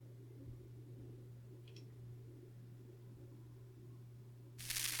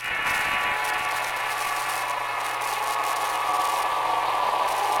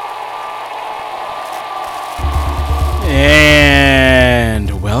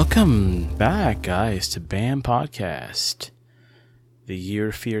Welcome back, guys, to BAM Podcast. The Year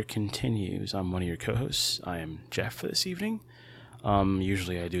of Fear continues. I'm one of your co-hosts. I am Jeff for this evening.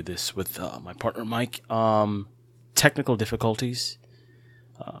 Usually I do this with my partner, Mike. Technical difficulties.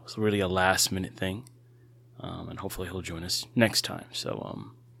 It's really a last-minute thing. And hopefully he'll join us next time.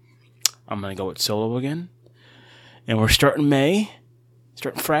 So I'm going to go with solo again. And we're starting May.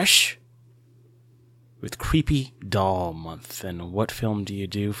 Starting fresh. With Creepy Doll Month. And what film do you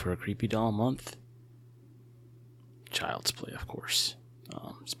do for a Creepy Doll Month? Child's Play, of course.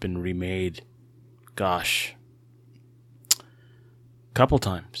 It's been remade, gosh, a couple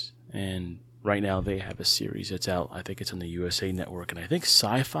times. And right now they have a series that's out. I think it's on the USA Network. And I think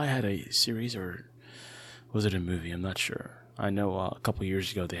Sci-Fi had a series, or was it a movie? I'm not sure. I know a couple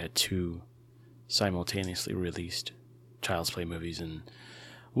years ago they had two simultaneously released Child's Play movies, and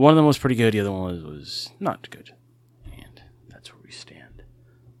one of them was pretty good, the other one was not good. And that's where we stand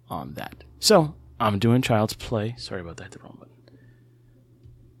on that. So, I'm doing Child's Play. Sorry about that, the wrong button.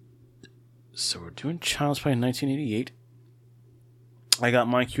 So, we're doing Child's Play in 1988. I got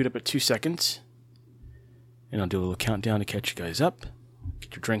mine queued up at 2 seconds. And I'll do a little countdown to catch you guys up.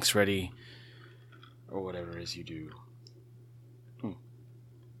 Get your drinks ready. Or whatever it is you do.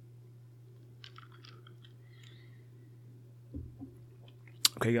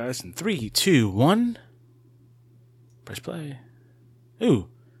 Okay, guys, in 3, 2, 1. Press play. Ooh.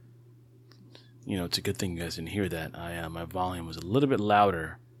 You know, it's a good thing you guys didn't hear that. My volume was a little bit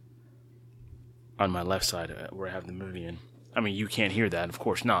louder on my left side where I have the movie in. I mean, you can't hear that, of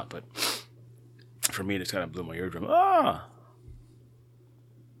course not, but for me, it just kind of blew my eardrum. Ah!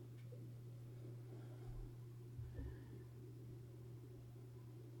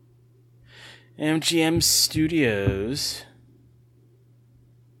 MGM Studios.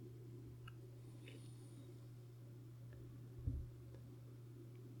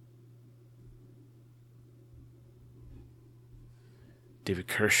 David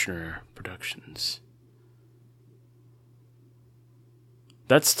Kirshner Productions.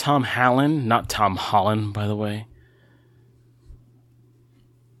 That's Tom Hallen, not Tom Holland, by the way.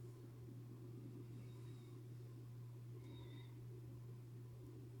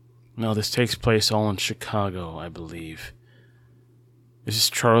 No, this takes place all in Chicago, I believe. This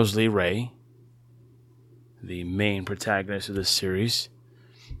is Charles Lee Ray, the main protagonist of this series,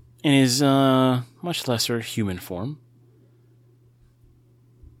 in his much lesser human form.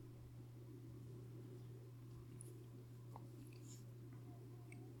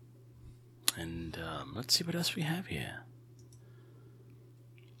 And let's see what else we have here.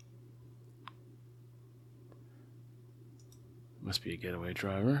 Must be a getaway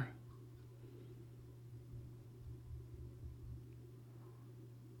driver.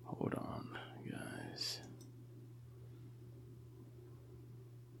 Hold on, guys.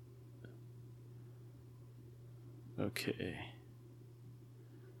 Okay.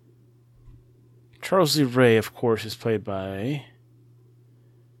 Charles Lee Ray, of course, is played by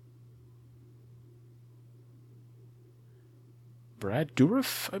Brad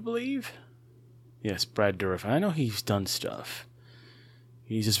Dourif, I believe. Yes, Brad Dourif. I know he's done stuff.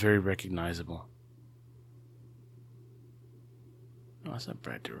 He's just very recognizable. No, that's not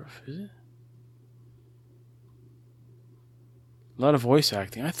Brad Dourif, is it? A lot of voice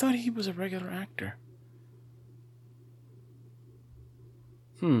acting. I thought he was a regular actor.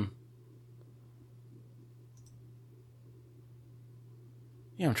 Yeah,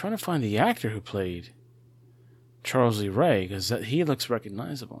 I'm trying to find the actor who played Charles Lee Ray, because he looks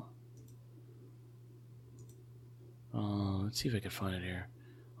recognizable. Let's see if I can find it here.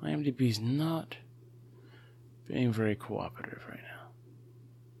 IMDb's not being very cooperative right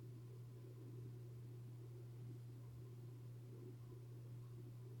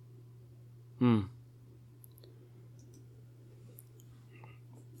now.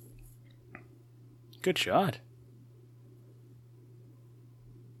 Good shot.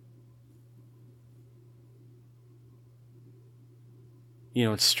 You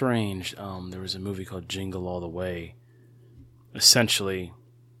know, it's strange. There was a movie called Jingle All the Way. Essentially,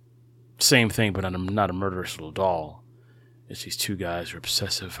 same thing, but not a murderous little doll. It's these two guys who are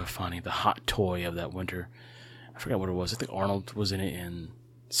obsessive of finding the hot toy of that winter. I forgot what it was. I think Arnold was in it and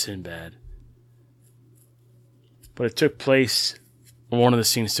Sinbad. But it took place, one of the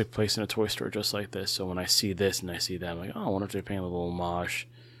scenes took place in a toy store just like this. So when I see this and I see that, I'm like, oh, I wonder if they're paying a little homage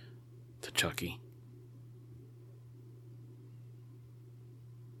to Chucky.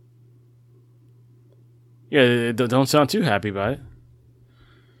 Yeah, don't sound too happy about it.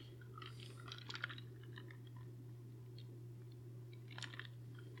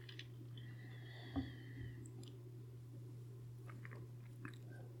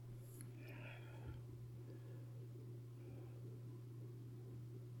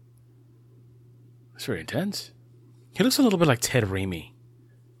 It's very intense. He looks a little bit like Ted Raimi,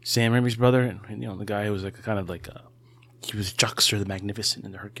 Sam Raimi's brother, and the guy who was like kind of like he was Juxter the Magnificent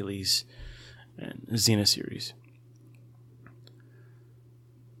in the Hercules and Xena series.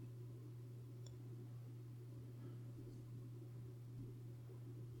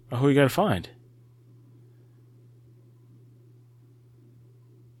 Oh, who you gotta find?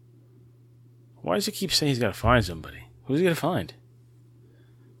 Why does he keep saying he's gotta find somebody? Who's he gotta find?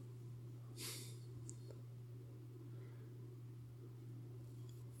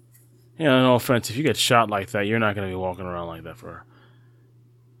 No offense. If you get shot like that, you're not gonna be walking around like that for.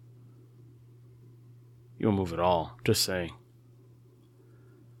 You won't move at all. Just saying.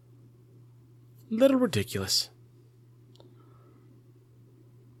 Little ridiculous.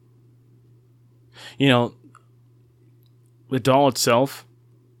 The doll itself,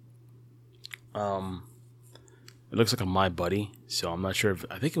 it looks like a My Buddy, so I'm not sure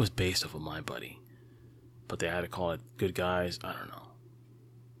I think it was based off of My Buddy, but they had to call it Good Guys. I don't know.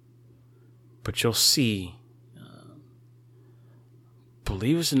 But you'll see,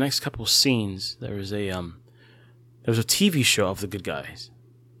 believe it's the next couple of scenes. There was a TV show of the Good Guys,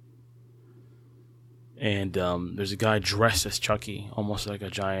 and there's a guy dressed as Chucky, almost like a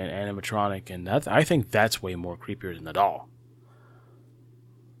giant animatronic, and I think that's way more creepier than the doll.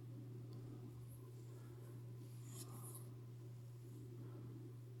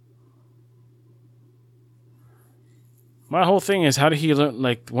 My whole thing is, how did he learn?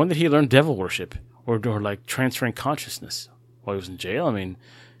 Like, when did he learn devil worship, or like transferring consciousness while he was in jail? I mean,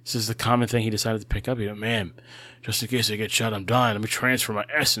 this is the common thing he decided to pick up. Man, just in case I get shot, I'm dying. Let me transfer my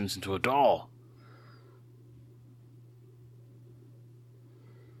essence into a doll.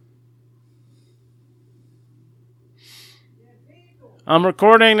 I'm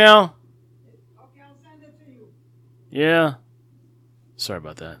recording now. Okay, I'll send it to you. Yeah. Sorry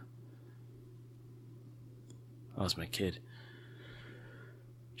about that. That was my kid.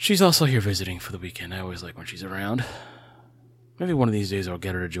 She's also here visiting for the weekend. I always like when she's around. Maybe one of these days I'll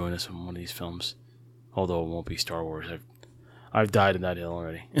get her to join us in one of these films. Although it won't be Star Wars. I've died in that hill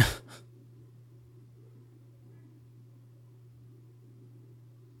already.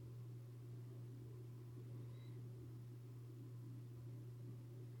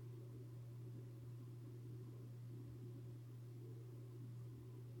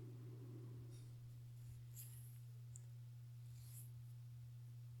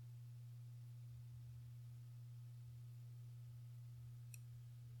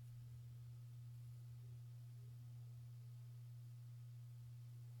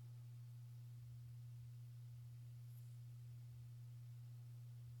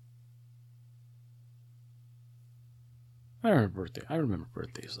 I remember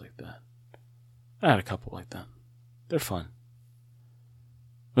birthdays like that. I had a couple like that. They're fun.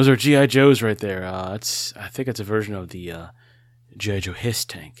 Those are G.I. Joes right there. I think it's a version of the G.I. Joe Hiss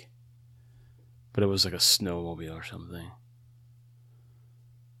tank. But it was like a snowmobile or something.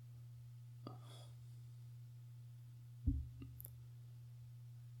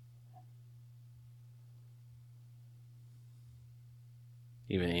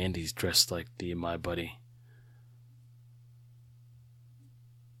 Even Andy's dressed like the My Buddy.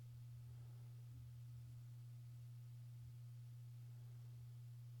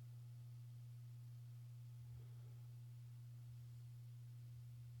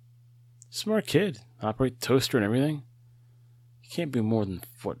 Smart kid. Operate the toaster and everything. He can't be more than,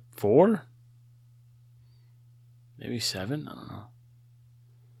 4? Maybe 7? I don't know.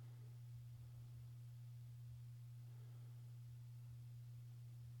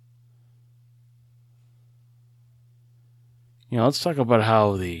 Let's talk about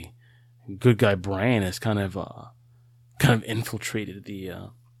how the good guy Brian has kind of infiltrated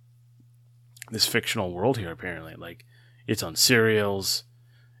the this fictional world here. Apparently, like, it's on serials,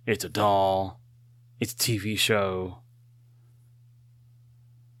 it's a doll, it's a TV show.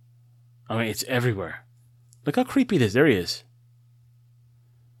 I mean, it's everywhere. Look how creepy it is. There he is.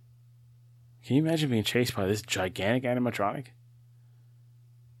 Can you imagine being chased by this gigantic animatronic?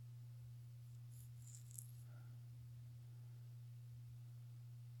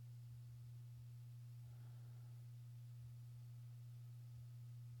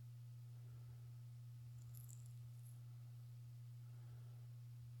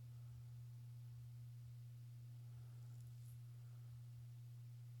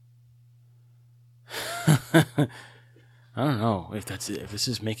 I don't know if this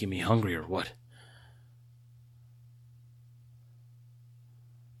is making me hungry or what.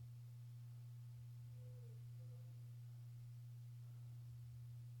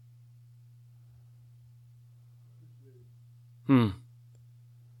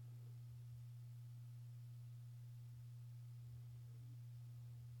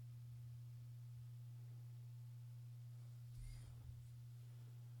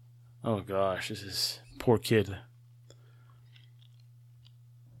 Oh gosh, this is poor kid.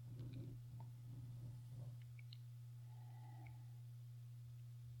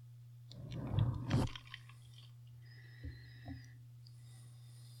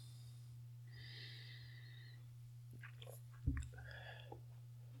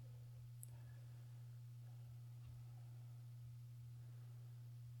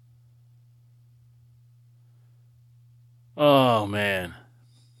 Oh man.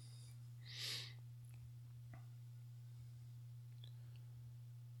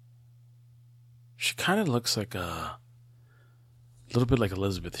 She kind of looks like a little bit like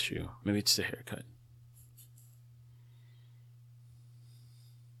Elizabeth Shue. Maybe it's the haircut.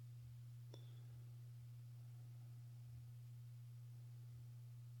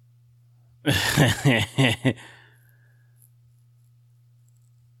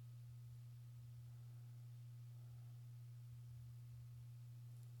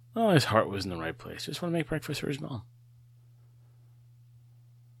 Oh, his heart was in the right place. Just want to make breakfast for his mom.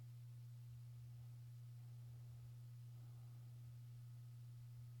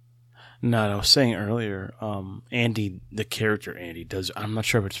 No, I was saying earlier, Andy, the character Andy, does. I'm not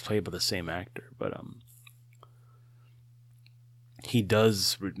sure if it's played by the same actor, but he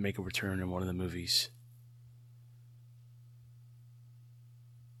does make a return in one of the movies.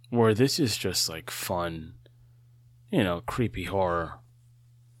 Where this is just like fun, creepy horror.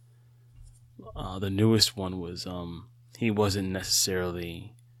 The newest one was he wasn't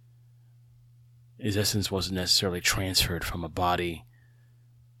necessarily his essence wasn't necessarily transferred from a body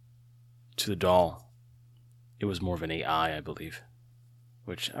to the doll. It was more of an AI, I believe.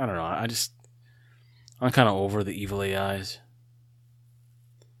 Which I don't know. I'm kind of over the evil AIs.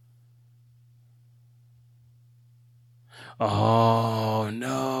 Oh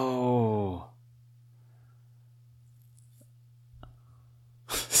no.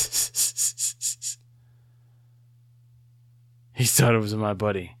 He thought it was my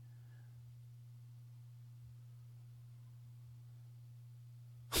buddy.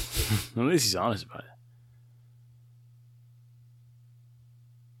 At least he's honest about it.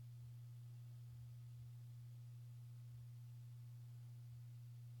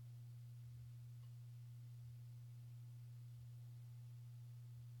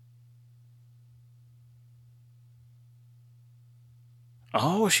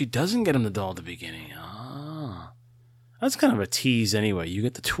 Oh, she doesn't get him the doll at the beginning. Ah. That's kind of a tease anyway. You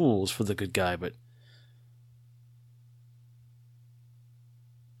get the tools for the good guy, but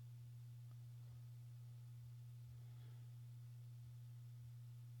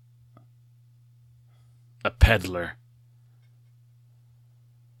a peddler.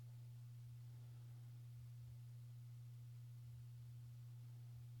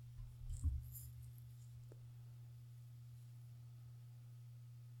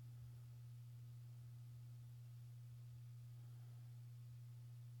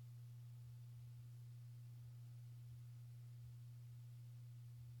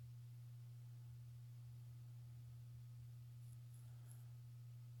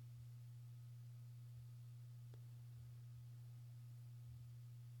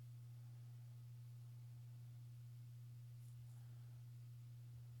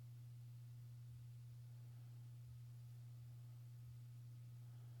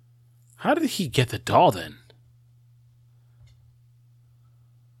 How did he get the doll then?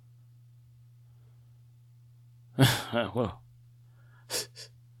 Whoa.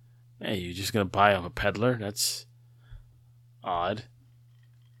 Hey, you just gonna buy him a peddler? That's odd.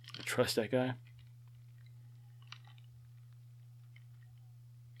 I trust that guy.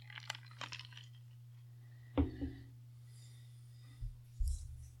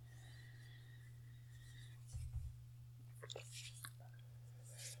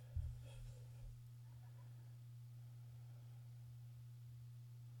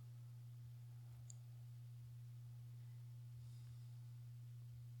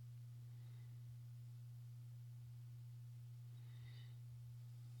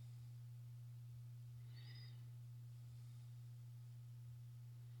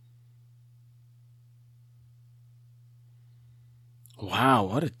 Wow,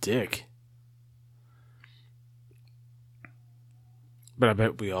 what a dick. But I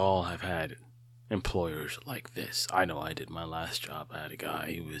bet we all have had employers like this. I know I did my last job. I had a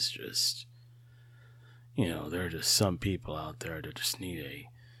guy who was just, there are just some people out there that just need a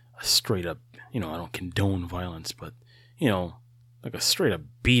straight up, I don't condone violence, but, like a straight up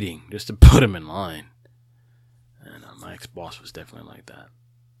beating just to put him in line. And my ex boss was definitely like that.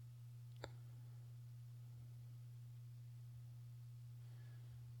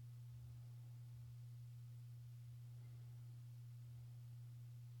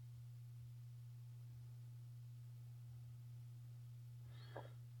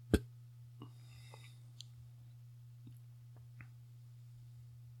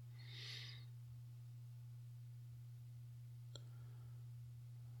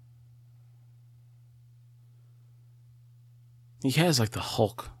 He has like the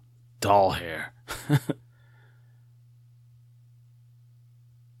Hulk doll hair.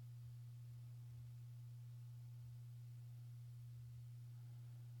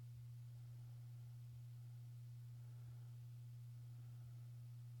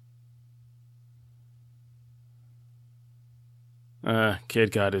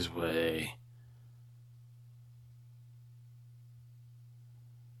 Kid got his way.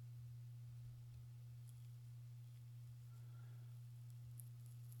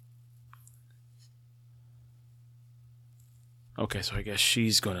 Okay, so I guess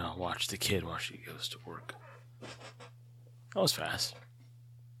she's gonna watch the kid while she goes to work. That was fast.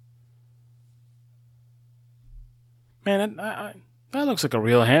 Man, that looks like a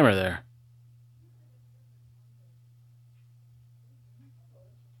real hammer there.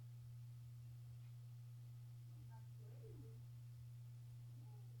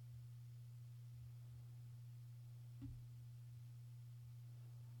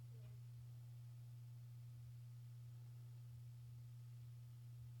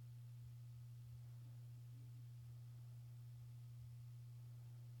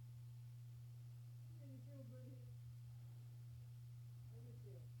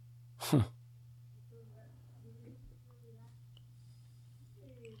 Huh.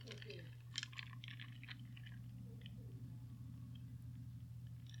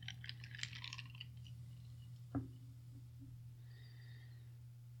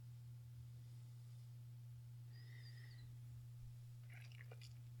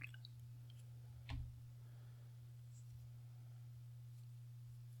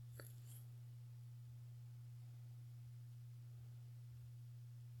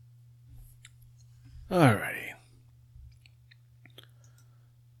 Alrighty.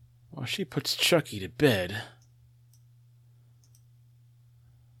 Well, she puts Chucky to bed.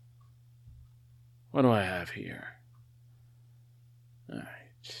 What do I have here? Alright.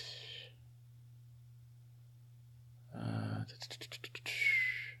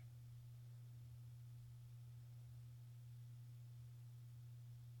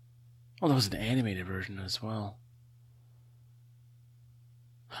 Oh, there was an animated version as well.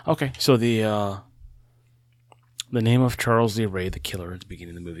 Okay, so the name of Charles Lee Ray, the killer at the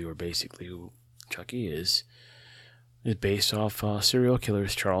beginning of the movie, or basically who Chucky is based off serial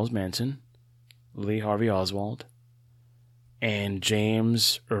killers Charles Manson, Lee Harvey Oswald, and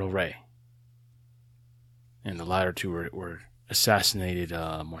James Earl Ray. And the latter two were assassinated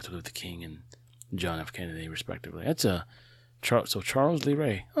Martin Luther King and John F. Kennedy, respectively. That's so Charles Lee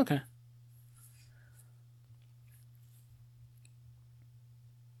Ray. Okay.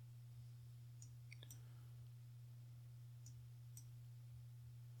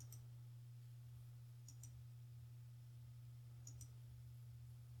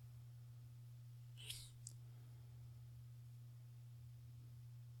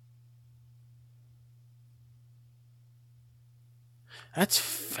 That's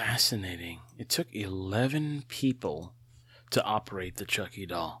fascinating. It took 11 people to operate the Chucky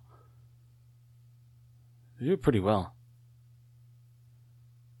doll. They do it pretty well.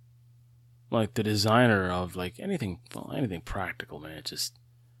 Like the designer of like anything practical, man. It just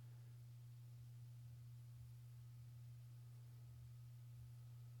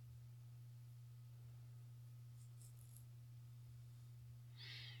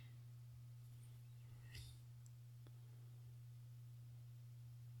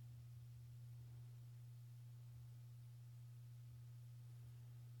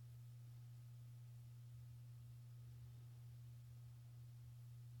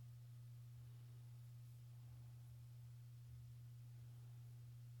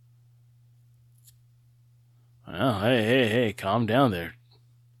oh, hey, calm down there.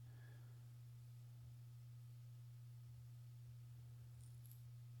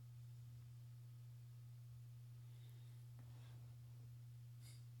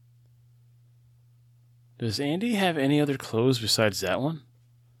 Does Andy have any other clothes besides that one?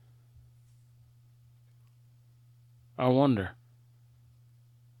 I wonder.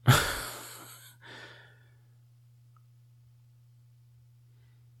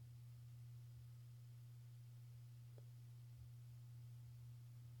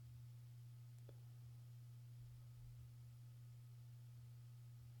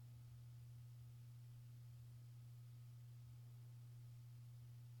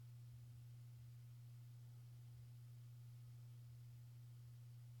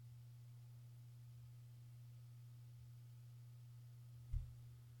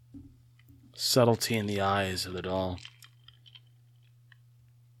 Subtlety in the eyes of the doll.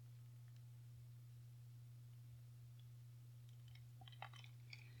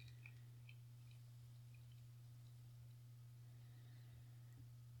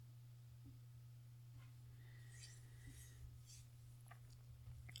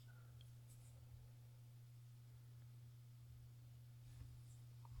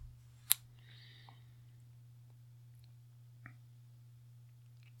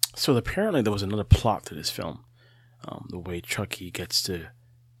 So apparently there was another plot to this film. The way Chucky gets to,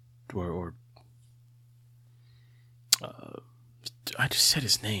 or I just said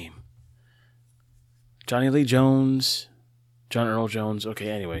his name. Johnny Lee Jones, John Earl Jones. Okay,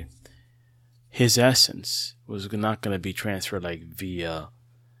 anyway, his essence was not going to be transferred like via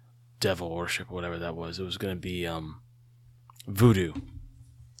devil worship or whatever that was. It was going to be voodoo.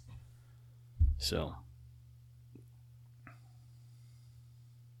 So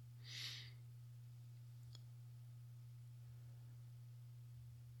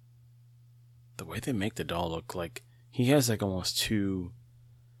the way they make the doll look, like he has like almost two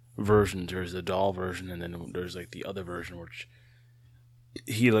versions. There's the doll version, and then there's like the other version which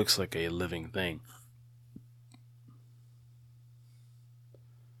he looks like a living thing.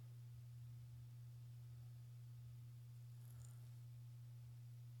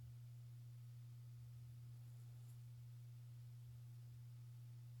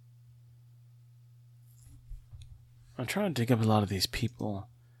 I'm trying to dig up a lot of these people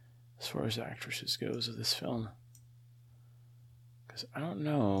as far as actresses goes of this film, because I don't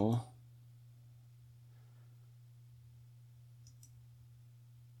know.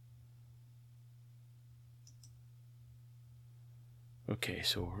 Okay,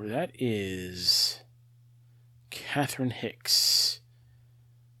 so that is Catherine Hicks.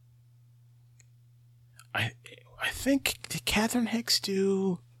 I think, did Catherine Hicks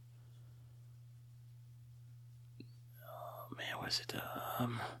do? Oh man, was it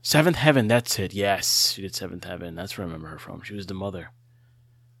Seventh Heaven? That's it. Yes, she did Seventh Heaven. That's where I remember her from. She was the mother.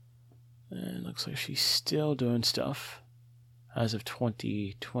 And it looks like she's still doing stuff as of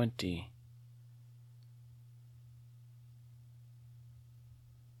 2020.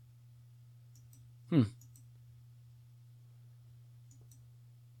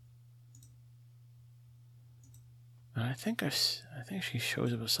 And I think she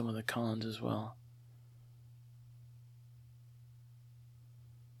shows up with some of the cons as well.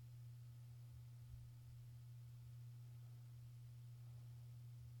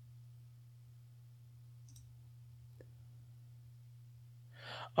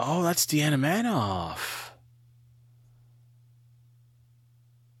 Oh, that's Deanna Manoff.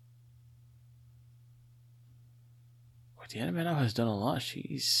 Well, Deanna Manoff has done a lot.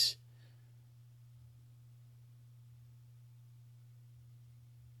 She's...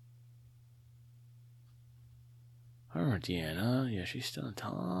 I remember Deanna. Yeah, she's done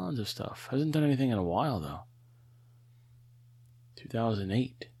tons of stuff. Hasn't done anything in a while, though.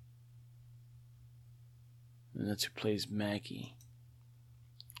 2008. And that's who plays Maggie.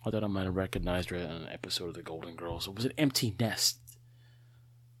 I thought I might have recognized her in an episode of The Golden Girls. Or was it Empty Nest?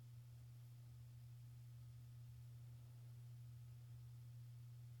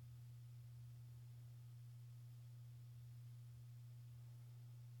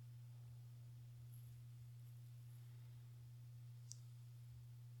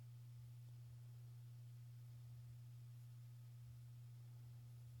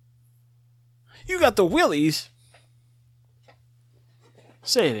 You got the willies?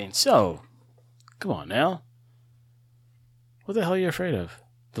 Say it ain't so. Come on now. What the hell are you afraid of,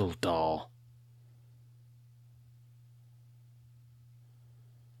 little doll?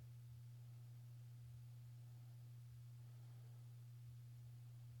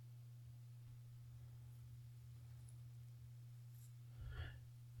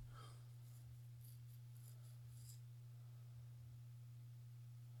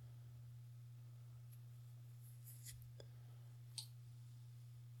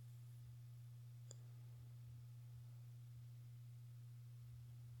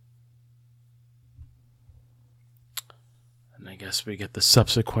 And I guess we get the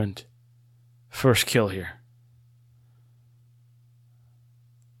subsequent first kill here.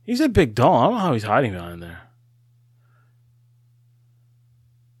 He's a big doll. I don't know how he's hiding behind there.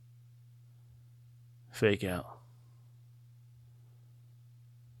 Fake out.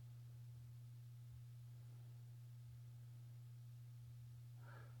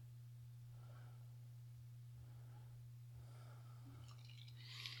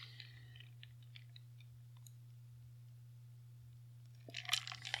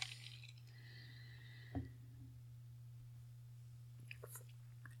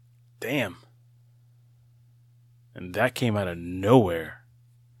 Damn. And that came out of nowhere.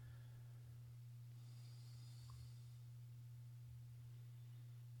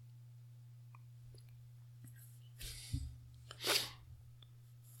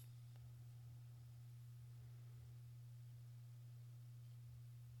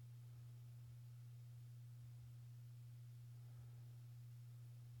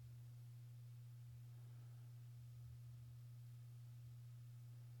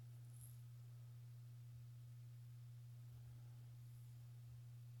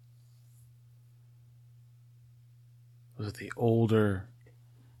 Was it the older?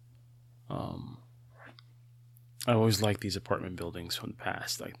 I always like these apartment buildings from the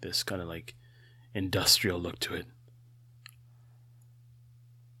past, like this kind of like industrial look to it.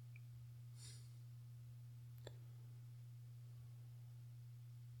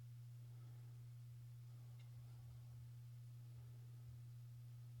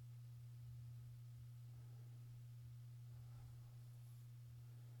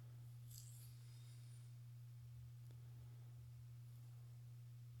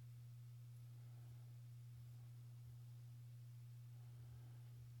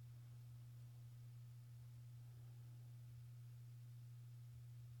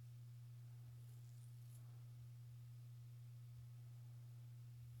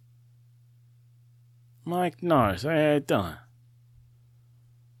 Mike Norris, how you doing?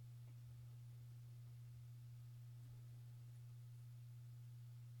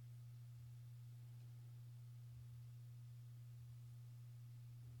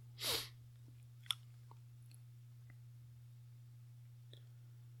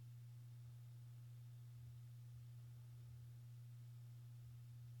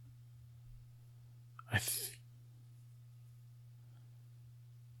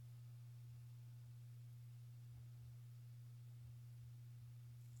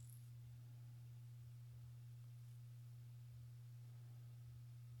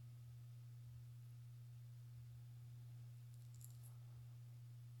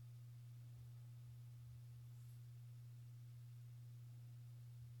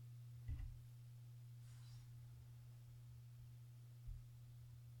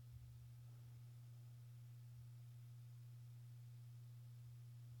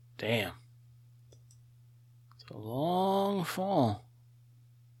 Damn. It's a long fall.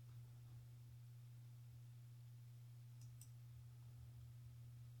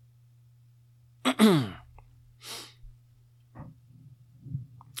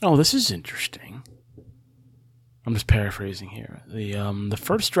 Oh, this is interesting. I'm just paraphrasing here. The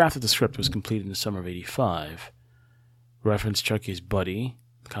first draft of the script was completed in the summer of '85. Referenced Chucky's buddy,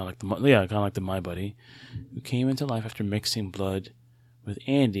 kind of like the My Buddy, who came into life after mixing blood with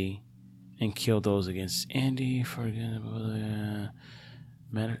Andy and killed those against Andy for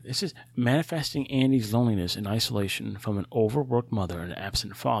this is manifesting Andy's loneliness and isolation from an overworked mother and an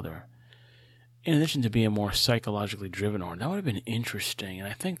absent father. In addition to being a more psychologically driven horror, that would have been interesting, and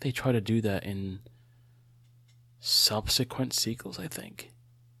I think they try to do that in subsequent sequels, I think.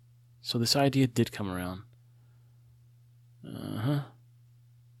 So this idea did come around.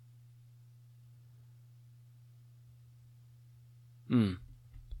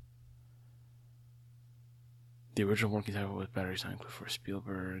 The original working title was Batteries Not Included for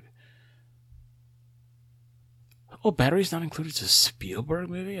Spielberg. Oh, Batteries Not Included is a Spielberg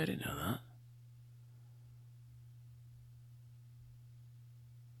movie? I didn't know that.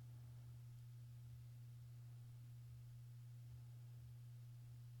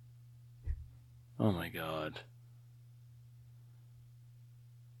 Oh my god.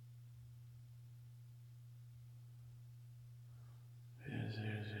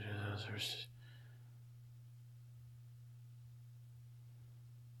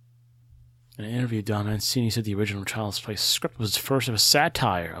 In an interview, Don Mancini said the original Child's Play script was the first of a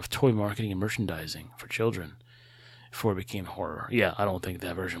satire of toy marketing and merchandising for children before it became horror. Yeah, I don't think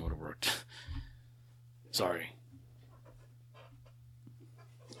that version would have worked. Sorry.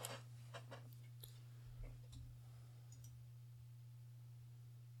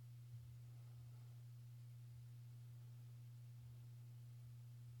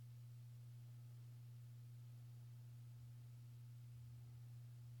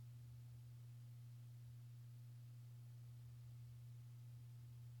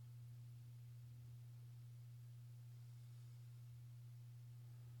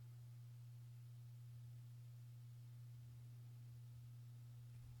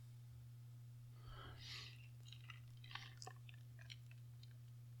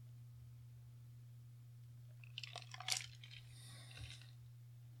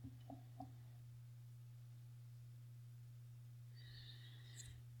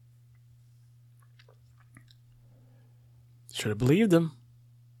 Should have believed him.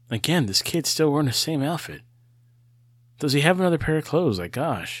 Again, this kid's still wearing the same outfit. Does he have another pair of clothes? Like,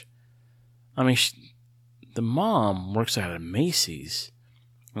 gosh. I mean, the mom works out at Macy's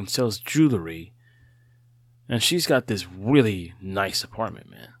and sells jewelry. And she's got this really nice apartment,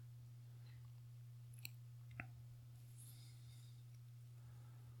 man.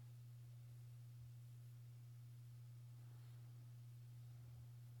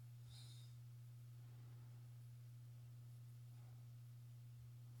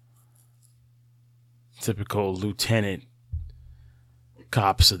 Typical lieutenant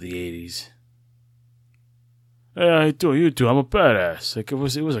cops of the 80s. Hey, I do, you do. I'm a badass. Like it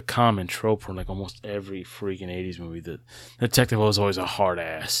was a common trope from like almost every freaking 80s movie. The detective was always a hard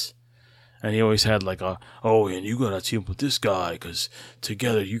ass. And he always had like and you gotta team up with this guy because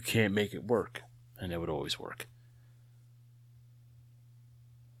together you can't make it work. And it would always work.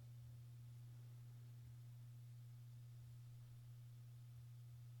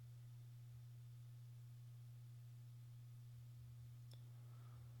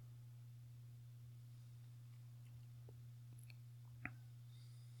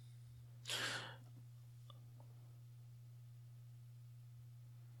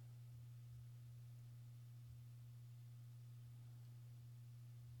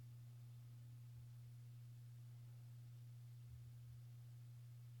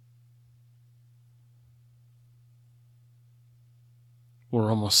 We're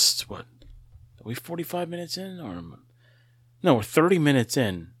almost, what? Are we 45 minutes in? Or no, we're 30 minutes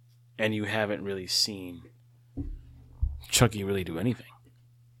in, and you haven't really seen Chucky really do anything.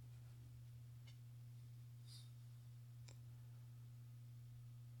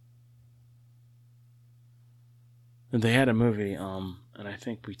 And they had a movie, and I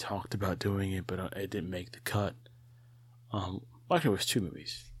think we talked about doing it, but it didn't make the cut. Actually, it was two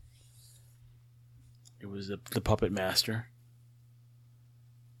movies. It was the Puppet Master,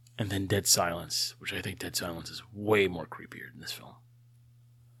 and then Dead Silence, which I think Dead Silence is way more creepier than this film.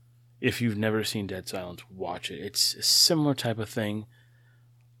 If you've never seen Dead Silence, watch it. It's a similar type of thing,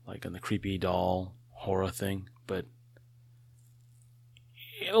 like on the creepy doll horror thing, but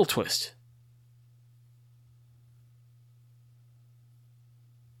it'll twist.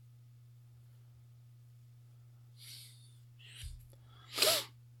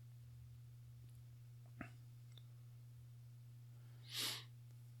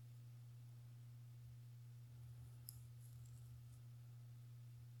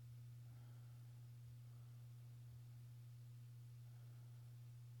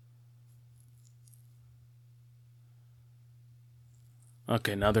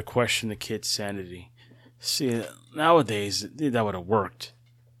 Okay, now they're questioning the kid's sanity. See, nowadays that would have worked.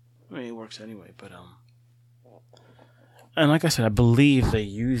 I mean, it works anyway, but and like I said, I believe they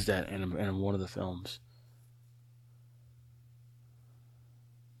used that in one of the films.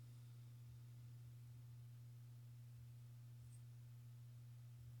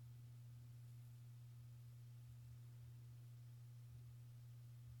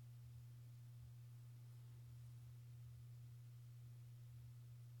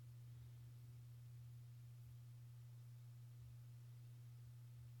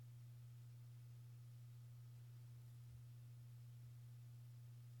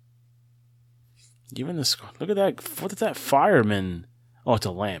 Even the look at that. What is that fireman? Oh, it's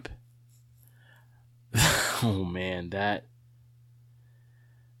a lamp. Oh man, that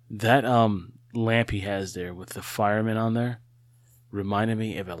lamp he has there with the fireman on there reminded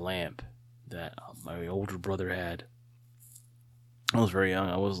me of a lamp that my older brother had. I was very young.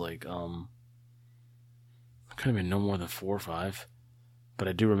 I was like I could have been no more than 4 or 5, but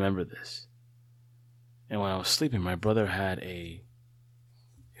I do remember this. And when I was sleeping, my brother had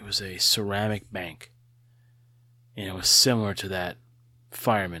it was a ceramic bank, and it was similar to that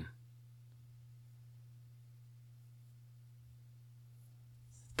fireman.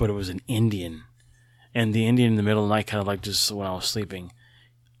 But it was an Indian. And the Indian in the middle of the night, kind of like just when I was sleeping,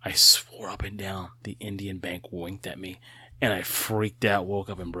 I swore up and down the Indian bank winked at me, and I freaked out, woke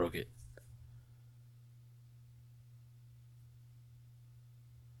up, and broke it.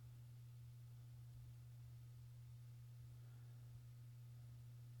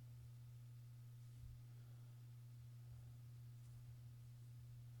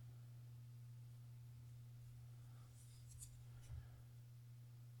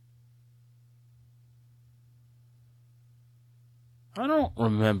 I don't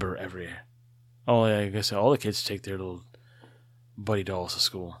remember every. Oh, yeah, I guess all the kids take their little buddy dolls to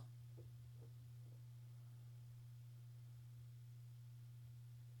school.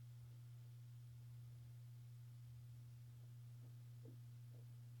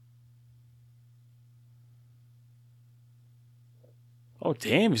 Oh,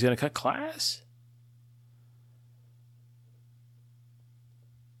 damn, he's going to cut class?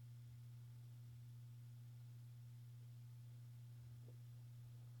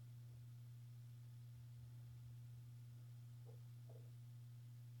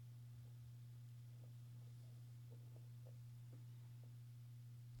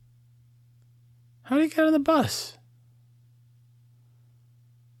 How did he get on the bus?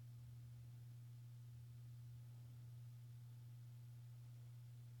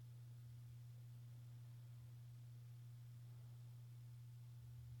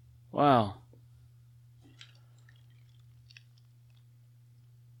 Wow.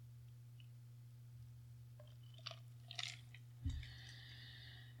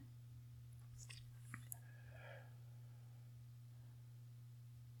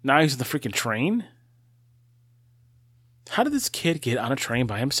 Now he's in the freaking train? How did this kid get on a train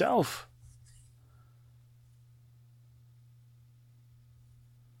by himself?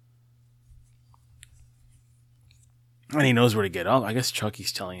 And he knows where to get up. I guess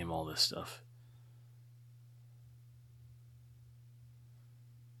Chucky's telling him all this stuff.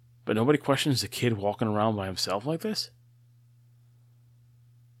 But nobody questions the kid walking around by himself like this?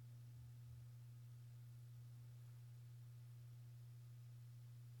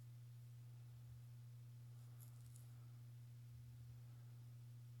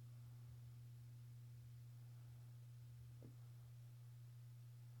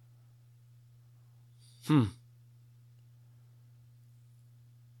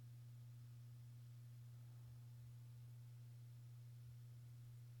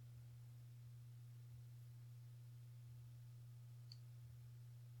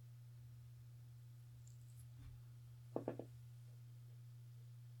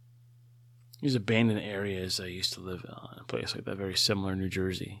 These abandoned areas I used to live in a place like that, very similar in New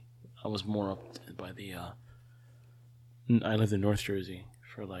Jersey. I was more up by the, I lived in North Jersey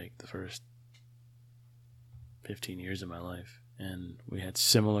for like the first 15 years of my life. And we had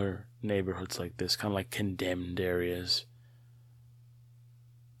similar neighborhoods like this, kind of like condemned areas.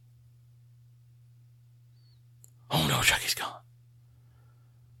 Oh no, Chucky's gone.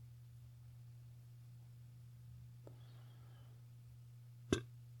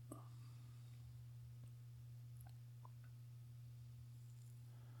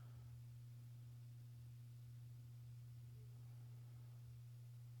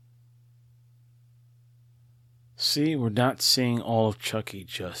 See, we're not seeing all of Chucky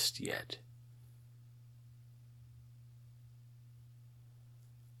just yet.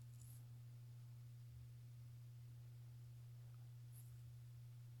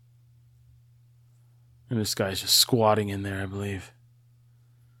 And this guy's just squatting in there, I believe.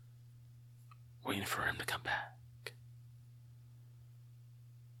 Waiting for him to come back.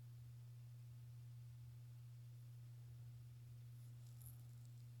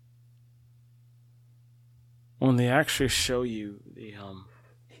 When they actually show you the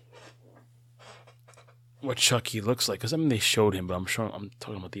what Chucky looks like, because I mean they showed him, but I'm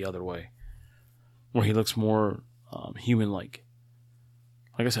talking about the other way, where he looks more human-like.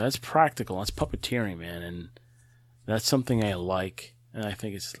 Like I said, that's practical. That's puppeteering, man, and that's something I like, and I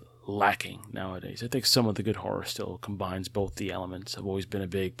think it's lacking nowadays. I think some of the good horror still combines both the elements. I've always been a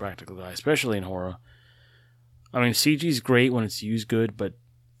big practical guy, especially in horror. I mean, CG's great when it's used good, but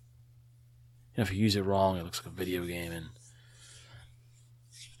if you use it wrong, it looks like a video game. And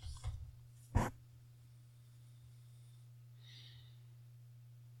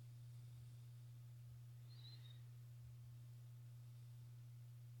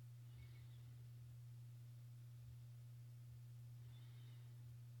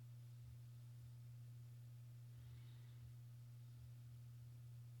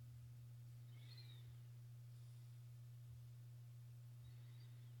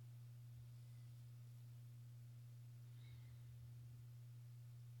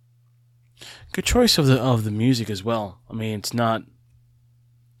good choice of the music as well. I mean, it's not,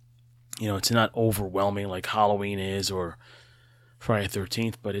 it's not overwhelming like Halloween is or Friday the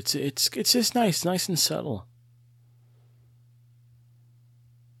 13th, but it's just nice and subtle.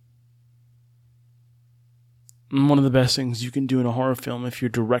 And one of the best things you can do in a horror film if you're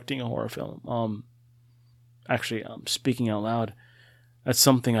directing a horror film. Actually, speaking out loud, that's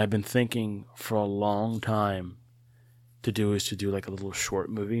something I've been thinking for a long time to do, is to do like a little short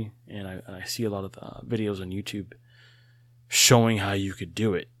movie. And I see a lot of videos on YouTube showing how you could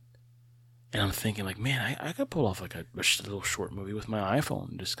do it. And I'm thinking like, man, I could pull off like a little short movie with my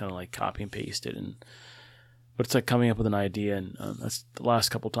iPhone, just kind of like copy and paste it. But it's like coming up with an idea, and that's the last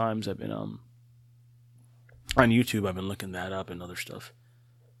couple times I've been on YouTube. I've been looking that up and other stuff.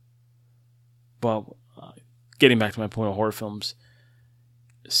 But getting back to my point of horror films,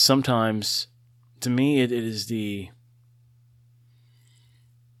 sometimes to me it is the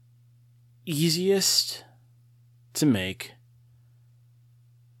easiest to make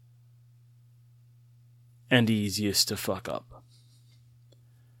and easiest to fuck up.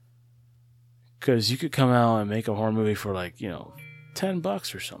 Because you could come out and make a horror movie for like,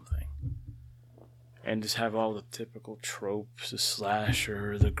 $10 or something. And just have all the typical tropes, the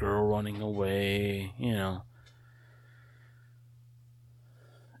slasher, the girl running away,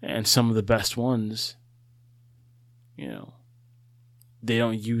 And some of the best ones, they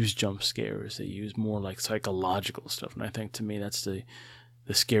don't use jump scares. They use more like psychological stuff, and I think to me that's the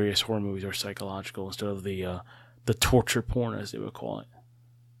scariest horror movies are psychological instead of the torture porn as they would call it.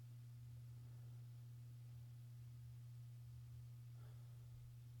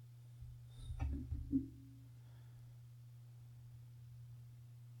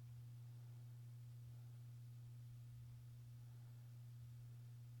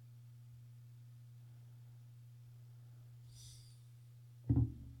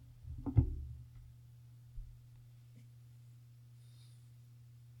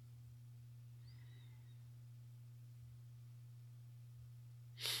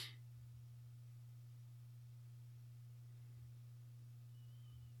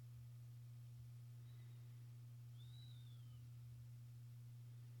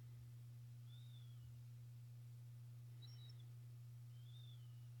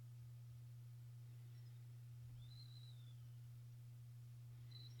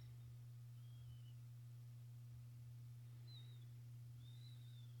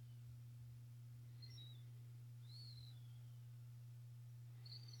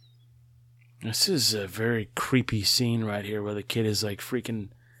 This is a very creepy scene right here where the kid is like freaking.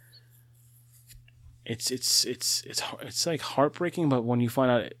 It's like heartbreaking, but when you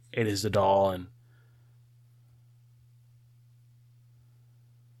find out it is the doll, and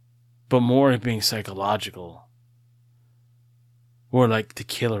but more it being psychological, or like the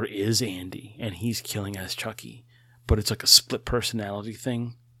killer is Andy and he's killing as Chucky, but it's like a split personality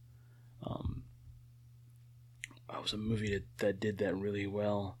thing. That was a movie that did that really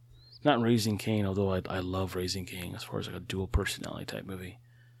well. Not Raising Cain, although I love Raising Cain as far as like a dual personality type movie.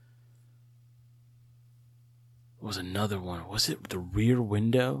 It was another one. Was it The Rear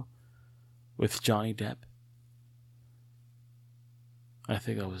Window with Johnny Depp? I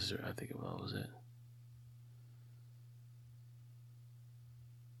think it was it.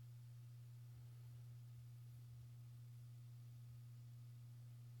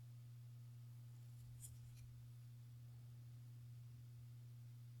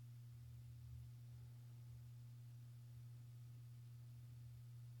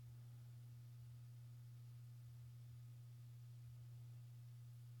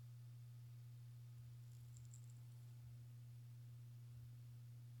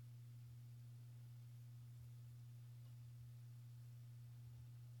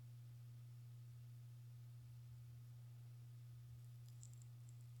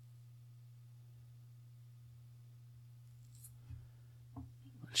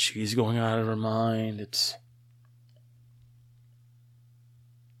 She's going out of her mind. It's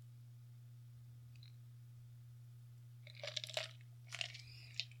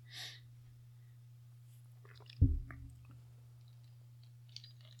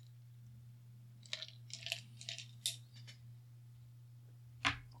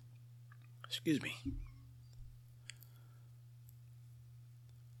excuse me.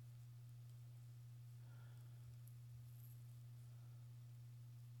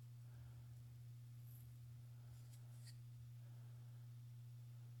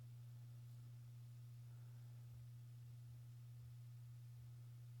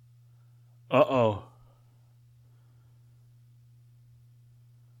 Uh-oh.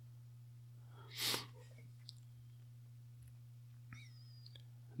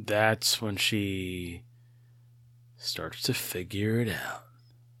 That's when she starts to figure it out.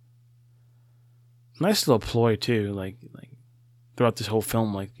 Nice little ploy too, like throughout this whole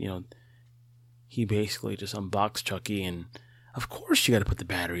film, like, you know, he basically just unboxed Chucky, and of course you gotta put the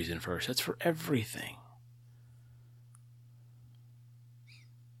batteries in first. That's for everything.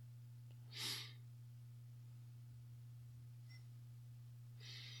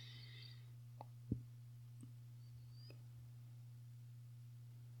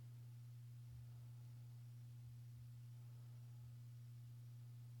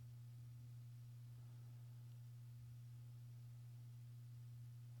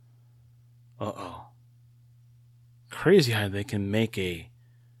 Uh-oh. Crazy how they can make a...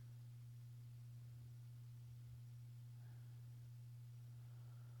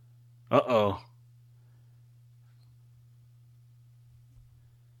 Uh-oh.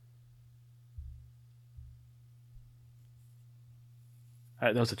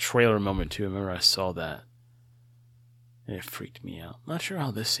 That was a trailer moment too. I remember I saw that. And it freaked me out. Not sure how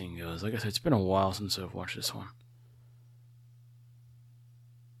this scene goes. Like I said, it's been a while since I've watched this one.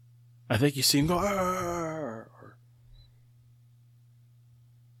 I think you see him go... Arr!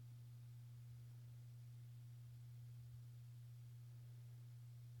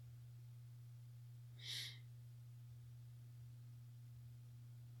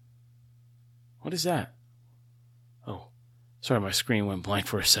 What is that? Oh, Sorry, my screen went blank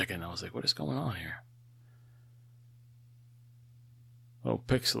for a second. I was like, what is going on here? Oh,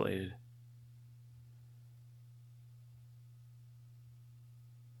 pixelated.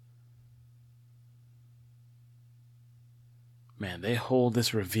 Man, they hold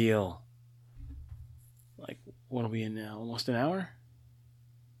this reveal. Like, what are we in now? Almost an hour?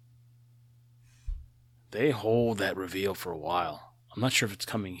 They hold that reveal for a while. I'm not sure if it's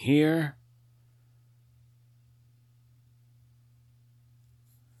coming here.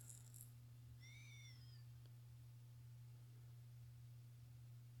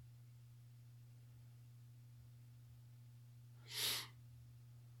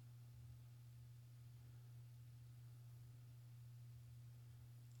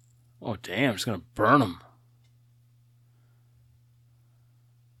 Oh, damn, it's going to burn them.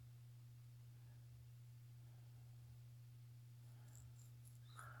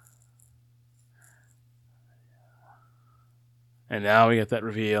 And now we get that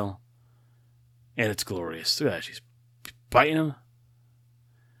reveal. And it's glorious. Look at that. She's biting him.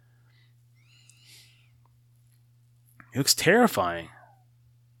 He looks terrifying.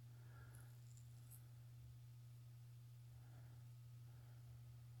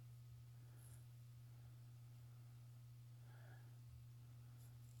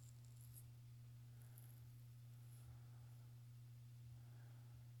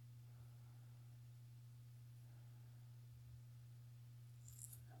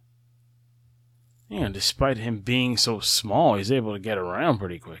 Yeah, despite him being so small, he's able to get around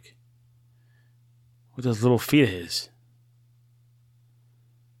pretty quick. With those little feet of his.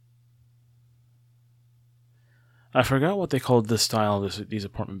 I forgot what they called this style of these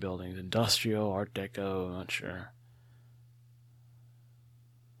apartment buildings. Industrial, Art Deco, I'm not sure.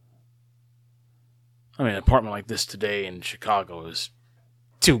 I mean, an apartment like this today in Chicago is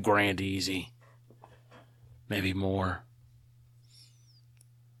 $2,000 easy. Maybe more.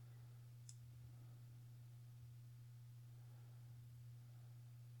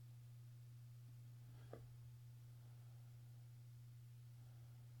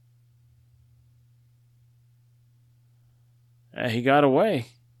 He got away.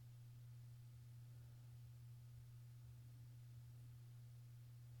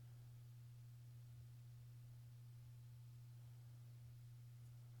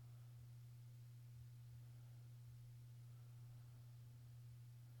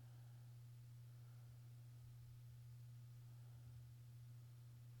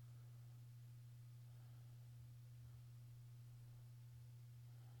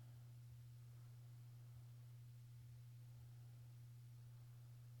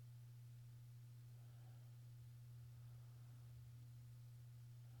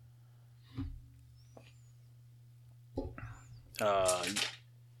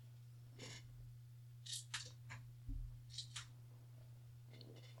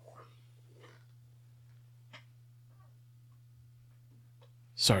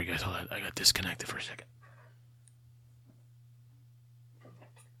 Sorry, guys. Hold on. I got disconnected for a second.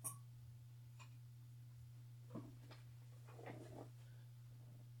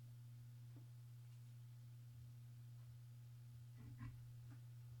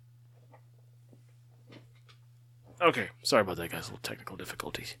 Okay, sorry about that, guys. A little technical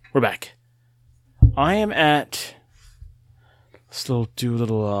difficulties. We're back. I am at... Let's do a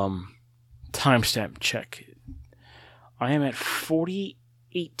little timestamp check. I am at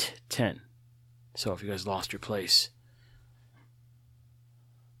 48:10. So if you guys lost your place...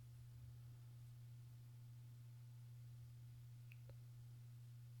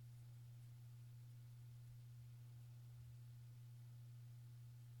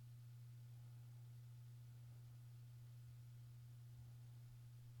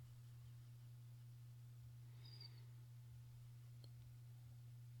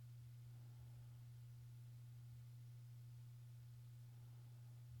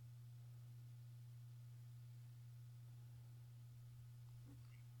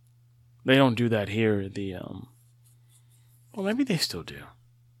 They don't do that here. Well, maybe they still do.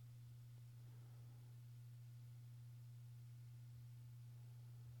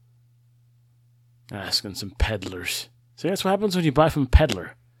 Asking some peddlers. See, that's what happens when you buy from a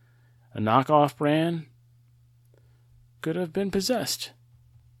peddler. A knockoff brand could have been possessed.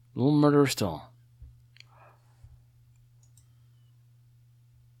 A little murderer still.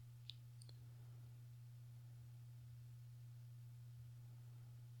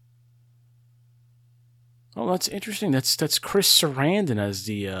 Oh, that's interesting. That's Chris Sarandon as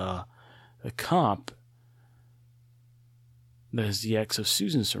the cop. That is the ex of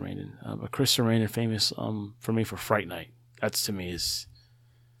Susan Sarandon. But Chris Sarandon, famous for me for Fright Night. That's to me is.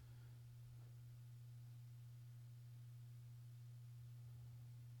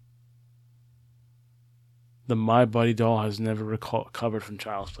 The My Buddy doll has never recovered from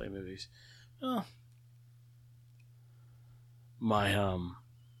Child's Play movies. Oh. My,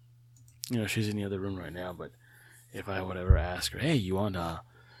 she's in the other room right now, but if I would ever ask her, hey, you want to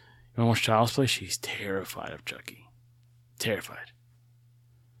watch Child's Play? She's terrified of Chucky. Terrified.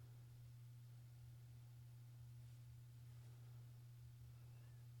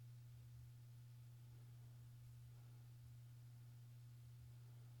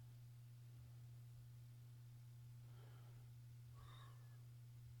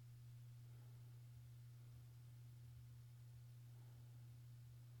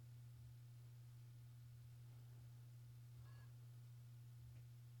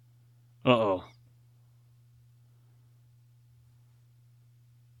 Uh-oh.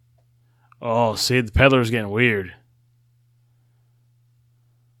 Oh, see, the peddler's getting weird.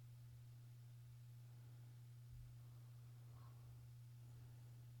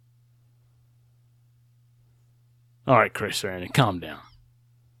 All right, Chris Sarandon, calm down.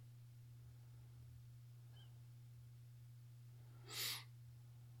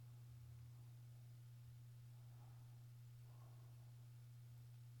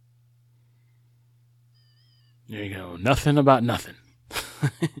 There you go. Nothing about nothing.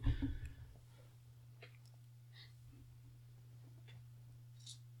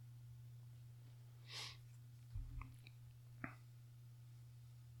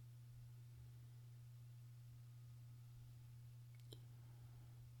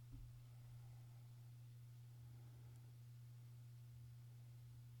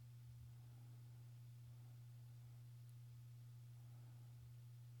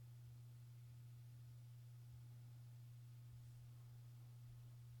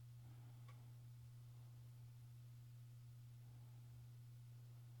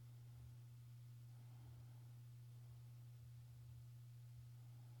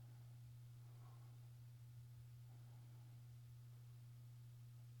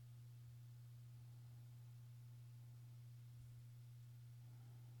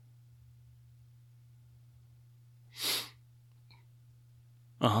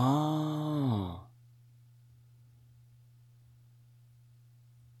 Oh.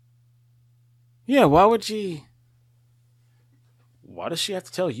 Yeah, why would she... Why does she have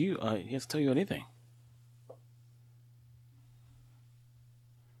to tell you? He has to tell you anything.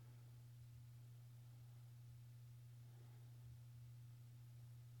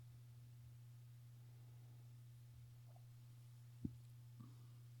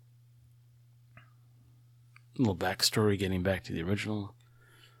 A little backstory getting back to the original.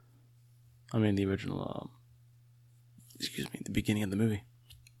 The beginning of the movie.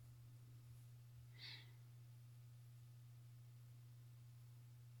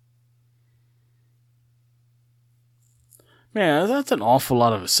 Man, that's an awful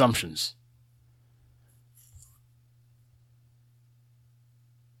lot of assumptions.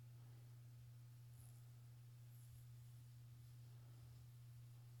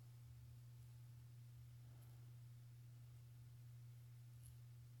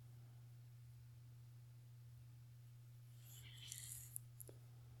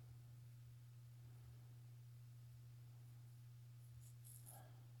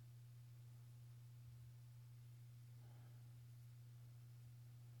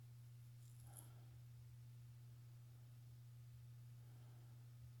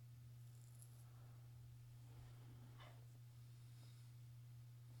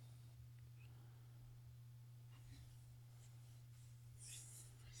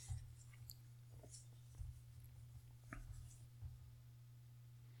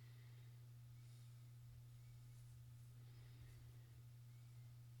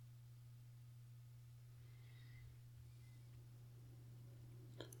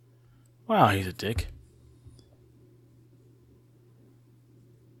 Wow, he's a dick.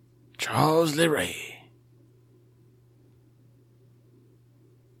 Charles Lee Ray.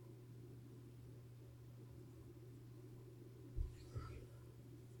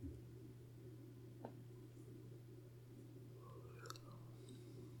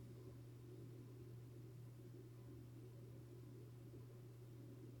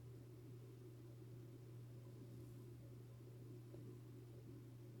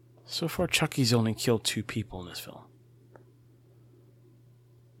 So far, Chucky's only killed 2 people in this film.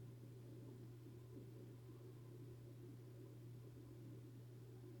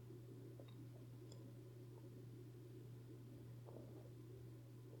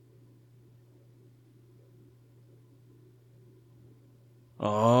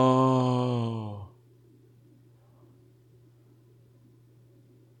 Oh.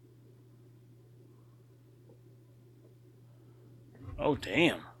 Oh,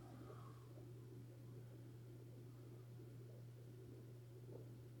 damn.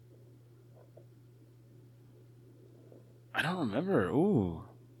 don't remember. Ooh.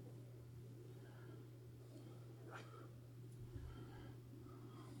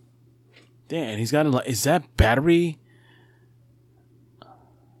 Damn, and he's got a... Is that battery?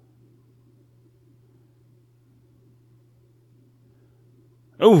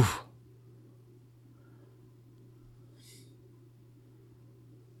 Ooh.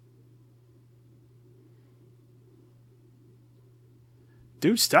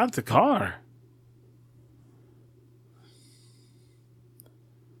 Dude, stop the car.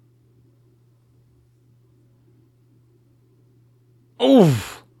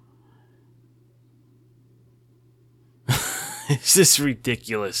 Oh. This is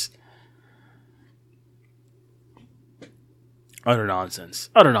ridiculous. Utter nonsense.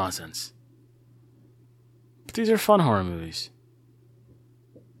 Utter nonsense. But these are fun horror movies.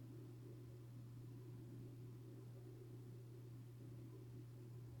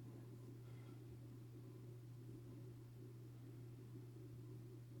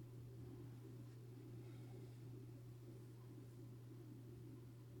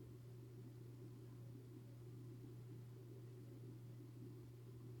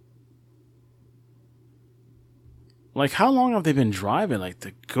 Like, how long have they been driving? Like,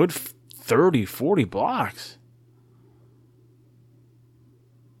 the good 30, 40 blocks.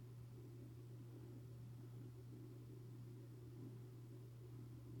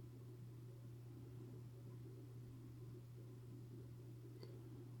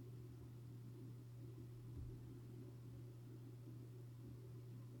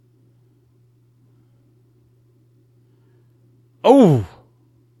 Oh!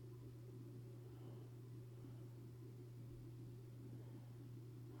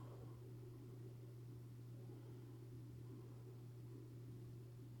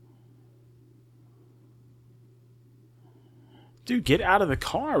 Dude, get out of the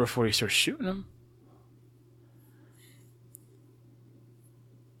car before you start shooting him.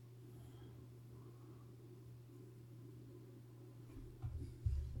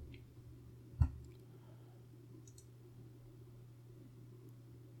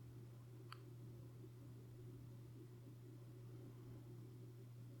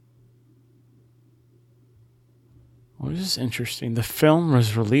 Well, this is interesting. The film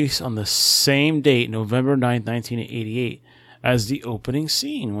was released on the same date, November 9th, 1988, as the opening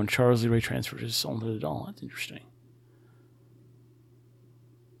scene when Charles Lee Ray transfers his soul into the doll. That's interesting.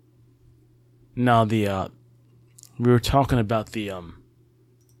 Now, we were talking about the,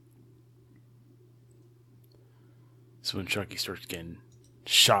 this is when Chucky starts getting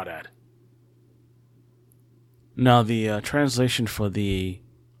shot at. Now, the translation for the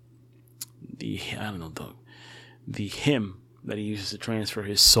hymn that he uses to transfer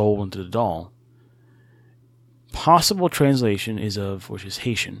his soul into the doll, possible translation is which is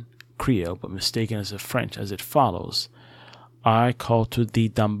Haitian, Creole, but mistaken as a French, as it follows: I call to thee,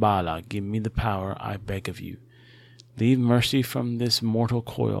 Dambala, give me the power, I beg of you. Leave mercy from this mortal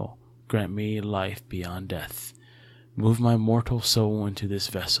coil, grant me life beyond death. Move my mortal soul into this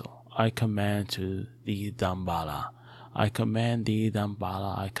vessel. I command to thee, Dambala. I command thee,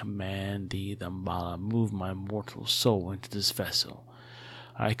 Dambala. I command thee, Dambala. Move my mortal soul into this vessel.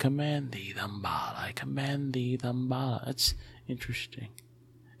 I command thee, Dambala. I command thee, Dambala. That's interesting.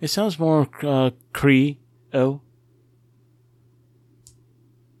 It sounds more Cree-o.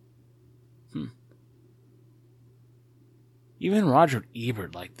 Even Roger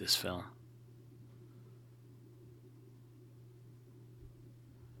Ebert liked this film.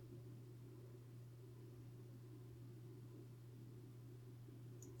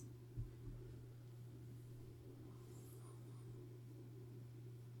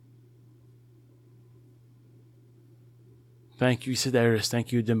 Thank you, Sedaris.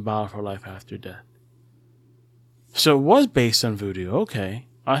 Thank you, Dambala, for life after death. So it was based on voodoo. Okay.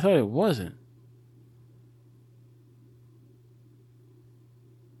 I thought it wasn't.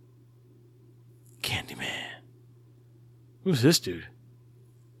 Candyman. Who's this dude?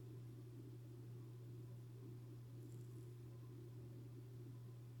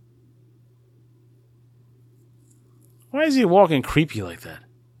 Why is he walking creepy like that?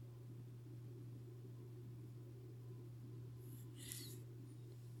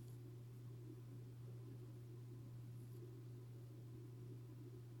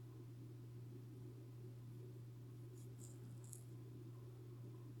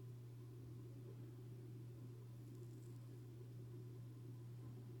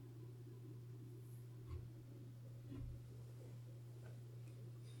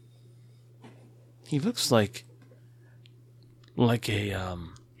 He looks like a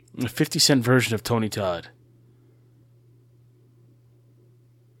 50-cent version of Tony Todd.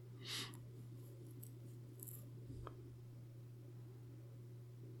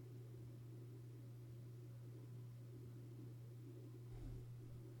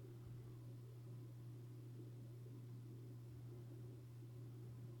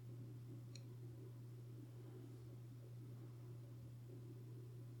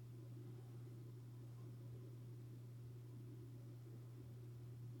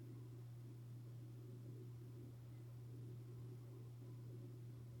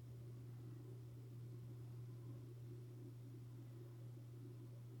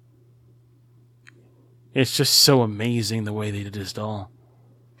 It's just so amazing the way they did his doll.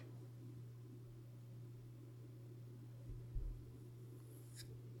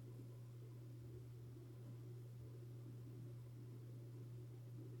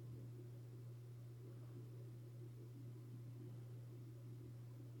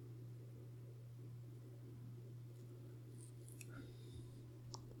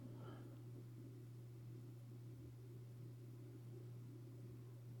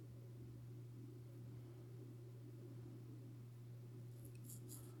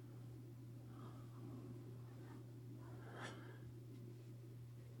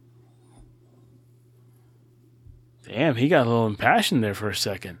 Damn, he got a little impassioned there for a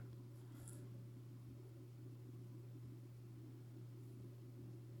second.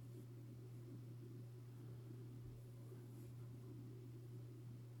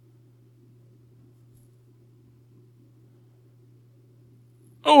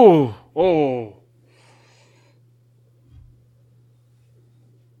 Oh, oh.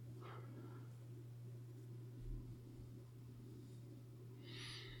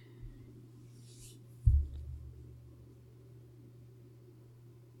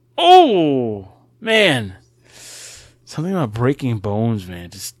 Oh, man. Something about breaking bones, man.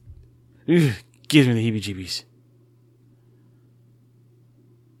 Just gives me the heebie-jeebies.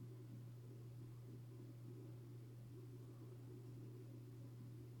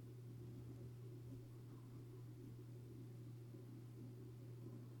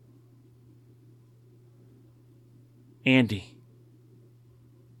 Andy.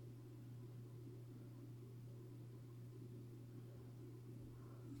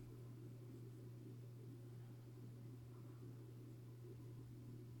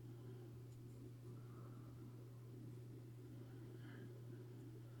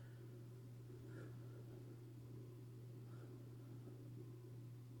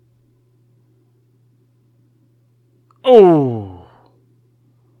 Oh.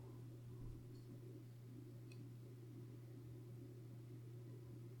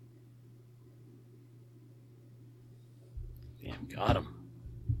 Damn, got him.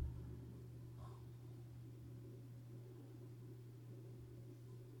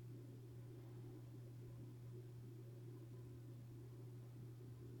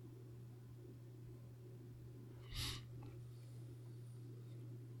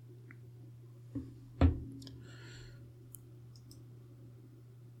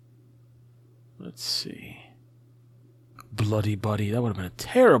 Let's see. Bloody Buddy. That would have been a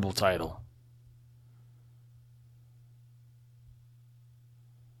terrible title.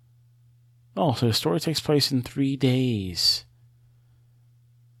 Oh, so the story takes place in 3 days.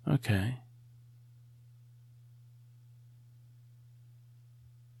 Okay.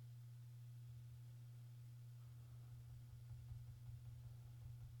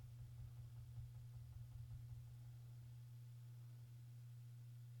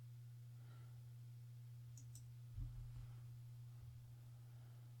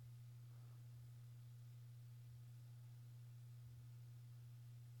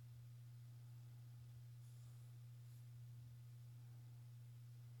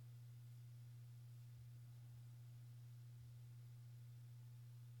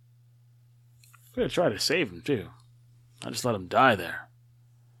 Could have tried to save him, too. I just let him die there.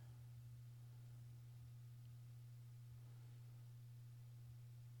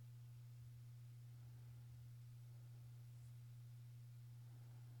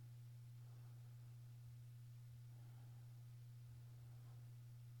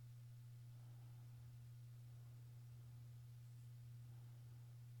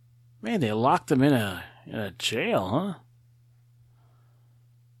 Man, they locked him in a jail, huh?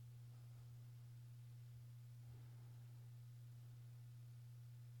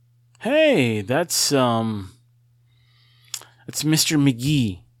 Hey, that's Mr.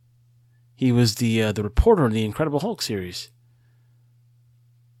 McGee. He was the reporter in the Incredible Hulk series.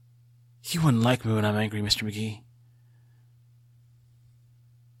 You wouldn't like me when I'm angry, Mr. McGee.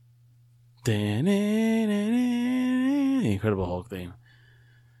 The Incredible Hulk theme.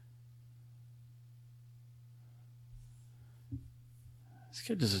 This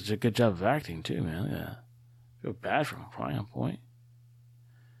kid does a good job of acting too, man. Yeah, I feel bad for him. Crying on point.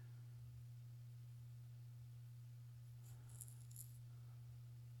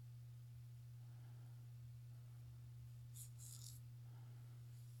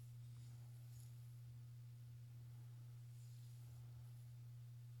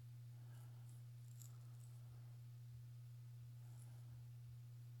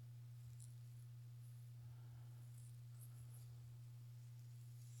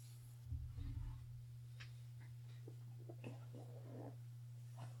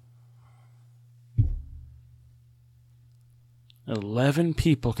 11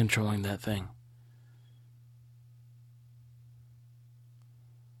 people controlling that thing.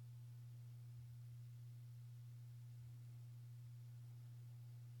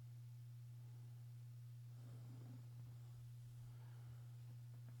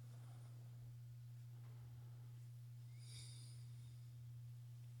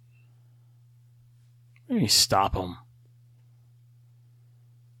 Let me stop him.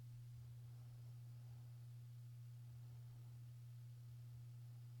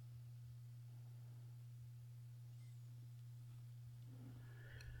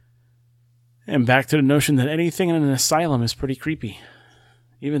 And back to the notion that anything in an asylum is pretty creepy.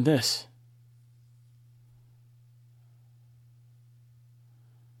 Even this.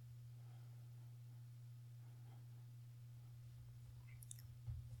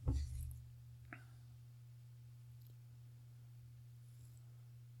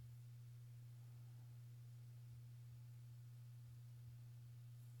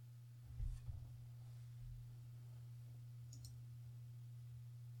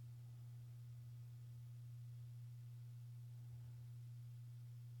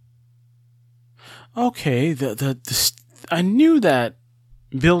 Okay, I knew that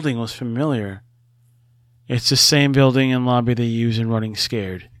building was familiar. It's the same building and lobby they use in Running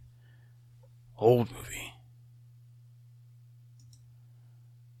Scared. Old movie.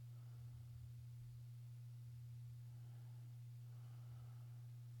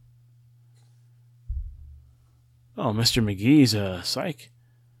 Oh, Mr. McGee's a psych.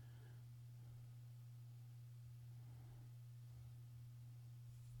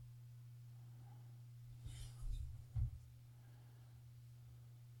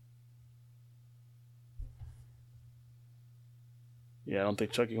 Yeah, I don't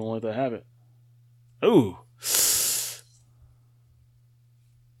think Chucky will let that happen. Ooh.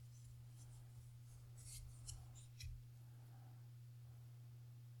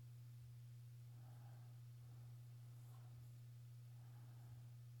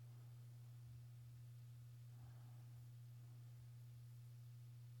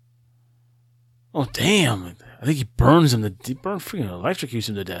 Oh, damn. I think he burns him he freaking electrocutes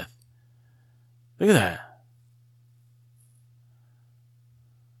him to death. Look at that.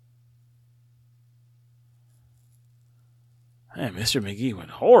 Man, Mr. McGee went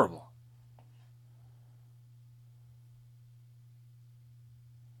horrible.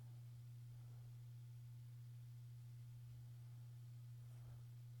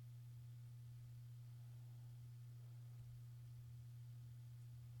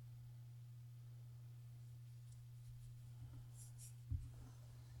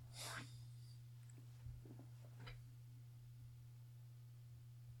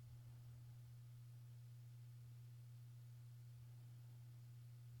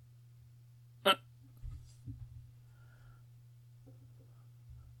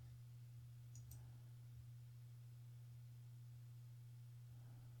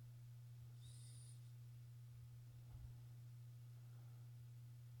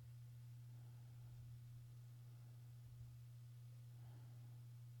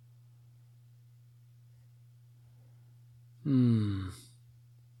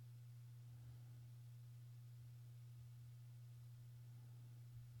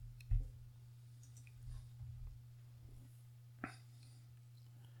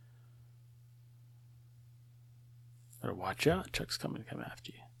 Better watch out. Chuck's coming to come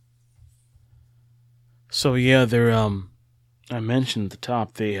after you. So yeah, they're I mentioned at the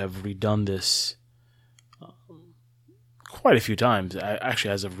top they have redone this quite a few times.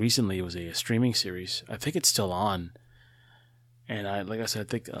 Actually, as of recently, it was a streaming series. I think it's still on. And like I said, I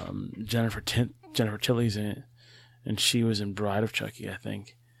think Jennifer Tilly's in it, and she was in Bride of Chucky, I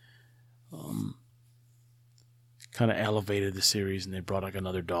think. Kind of elevated the series, and they brought like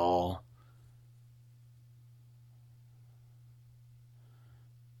another doll.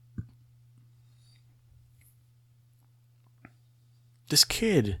 This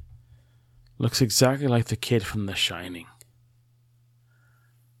kid looks exactly like the kid from The Shining.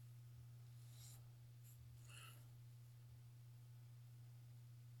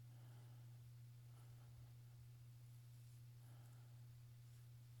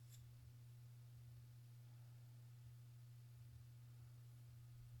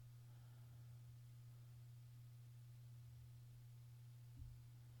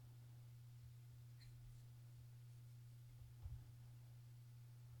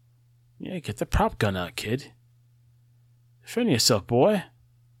 Yeah, get the prop gun out, kid. Defend yourself, boy.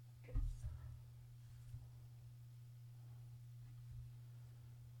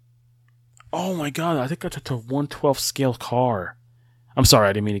 Oh my god, I think I took a 1/12 scale car. I'm sorry,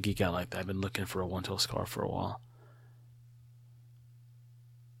 I didn't mean to geek out like that. I've been looking for a 1/12 car for a while.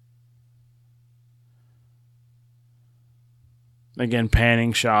 Again,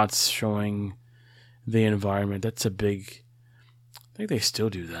 panning shots showing the environment. That's a big... I think they still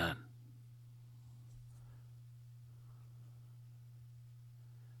do that.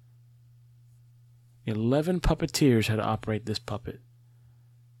 "11 puppeteers had to operate this puppet."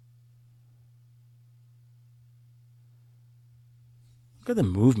 Look at the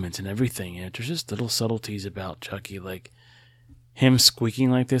movements and everything. And there's just little subtleties about Chucky, like him squeaking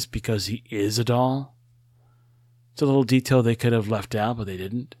like this because he is a doll. It's a little detail they could have left out, but they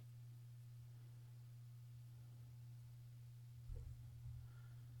didn't.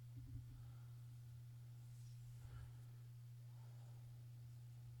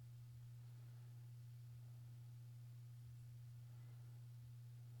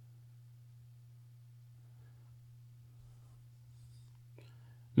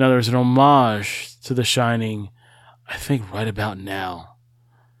 Now, there's an homage to The Shining, I think, right about now.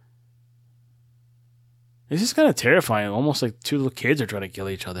 It's just kind of terrifying. Almost like two little kids are trying to kill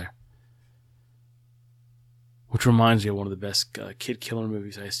each other. Which reminds me of one of the best kid killer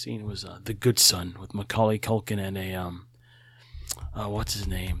movies I've seen was The Good Son with Macaulay Culkin and what's his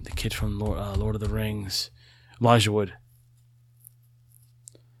name? The kid from Lord of the Rings. Elijah Wood.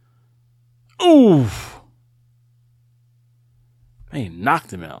 Ooh! Man, he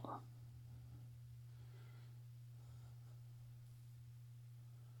knocked him out.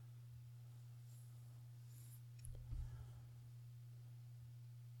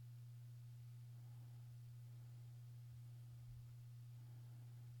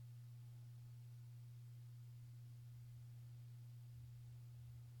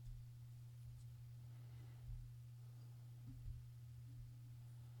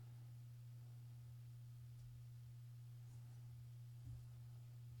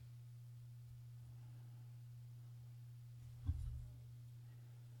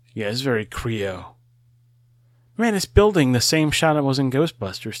 Yeah, it's very Creo. Man, it's building the same shot it was in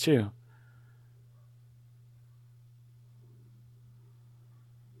Ghostbusters, too.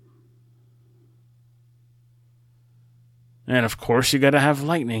 And of course, you gotta have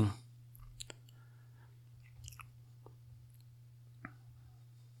lightning.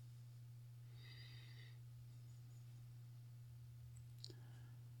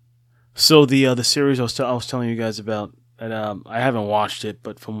 So the series I was telling you guys about, and I haven't watched it,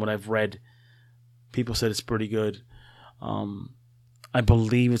 but from what I've read, people said it's pretty good. I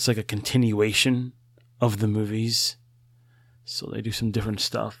believe it's like a continuation of the movies, so they do some different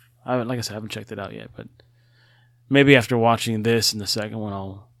stuff. Like I said, I haven't checked it out yet, but maybe after watching this and the second one,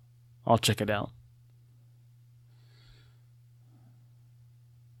 I'll check it out.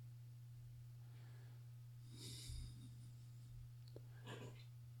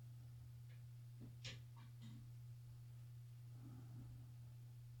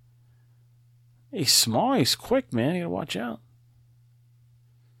 He's small, he's quick, man. You gotta watch out.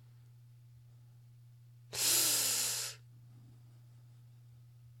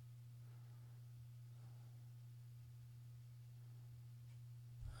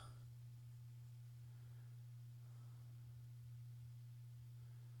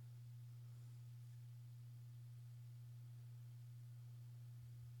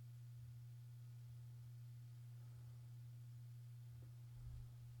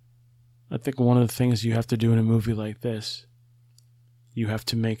 I think one of the things you have to do in a movie like this, you have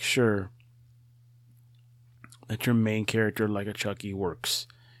to make sure that your main character, like a Chucky, works.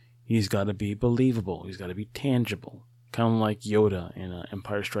 He's got to be believable. He's got to be tangible. Kind of like Yoda in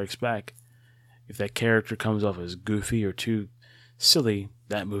Empire Strikes Back. If that character comes off as goofy or too silly,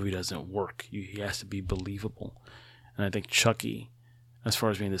 that movie doesn't work. He has to be believable. And I think Chucky, as far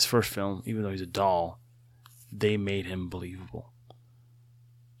as being this first film, even though he's a doll, they made him believable.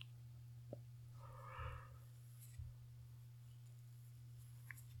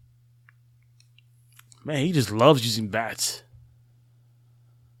 Man, he just loves using bats.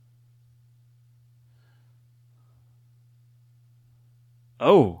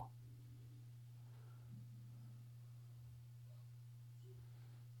 Oh.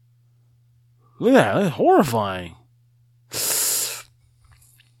 Look at that. That's horrifying.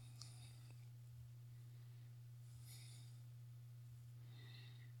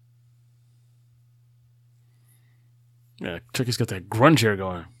 Yeah, Chucky's got that grunge hair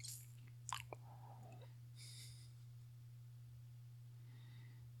going.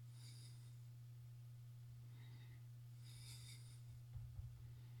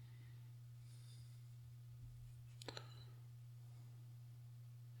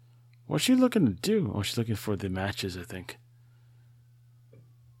 What's she looking to do? Oh, she's looking for the matches, I think.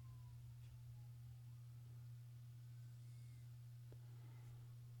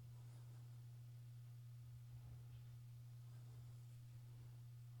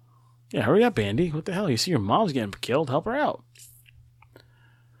 Yeah, hurry up, Andy. What the hell? You see your mom's getting killed. Help her out.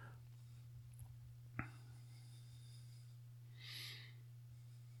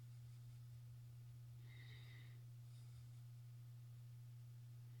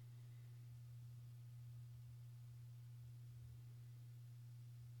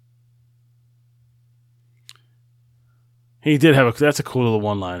 He did have that's a cool little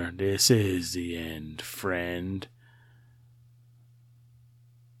one-liner. This is the end, friend.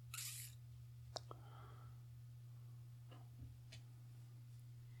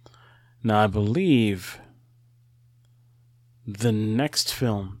 Now, I believe the next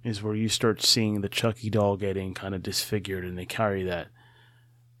film is where you start seeing the Chucky doll getting kind of disfigured, and they carry that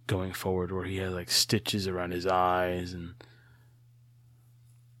going forward, where he has like stitches around his eyes and.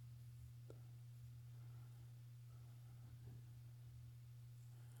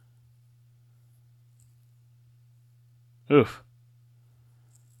 Oof.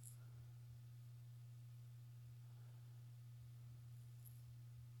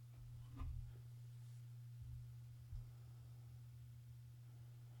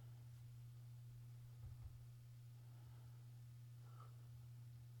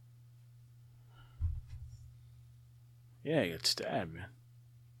 Yeah, he got stabbed, man.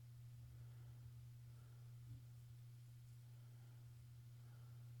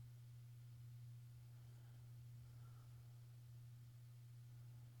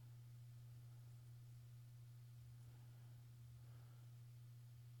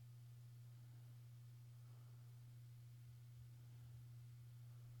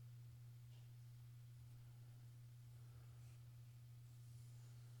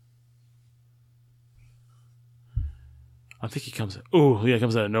 I think he comes. Oh, yeah, he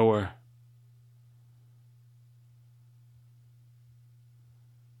comes out of nowhere.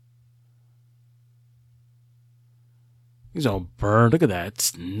 He's all burned. Look at that.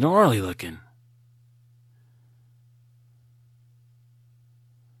 It's gnarly looking.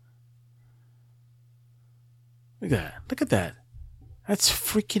 Look at that. Look at that. That's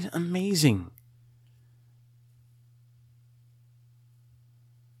freaking amazing.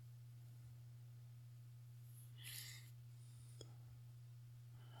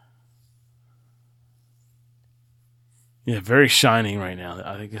 Yeah, very shining right now.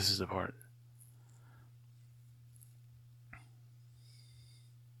 I think this is the part.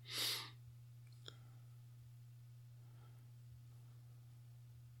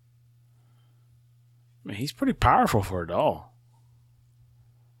 Man, he's pretty powerful for a doll.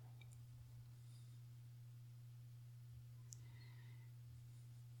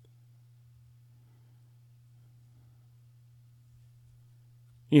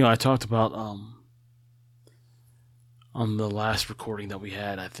 You know, I talked about on the last recording that we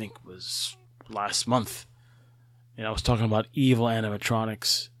had, I think was last month, and I was talking about evil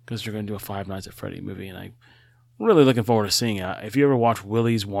animatronics because they're going to do a Five Nights at Freddy movie, and I'm really looking forward to seeing it. If you ever watch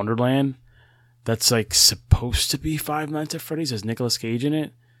Willy's Wonderland, that's like supposed to be Five Nights at Freddy's. Has Nicolas Cage in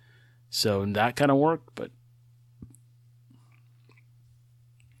it, so that kind of worked. But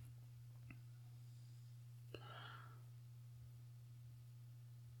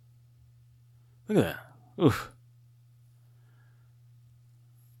look at that. Oof.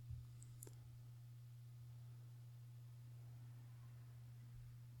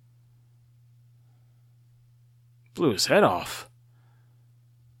 Blew his head off.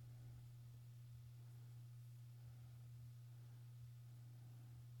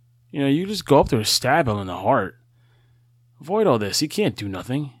 You know, you just go up there and stab him in the heart. Avoid all this. He can't do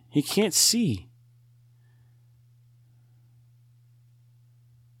nothing. He can't see.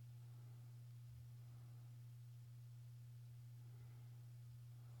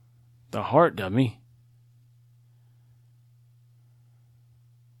 The heart, dummy.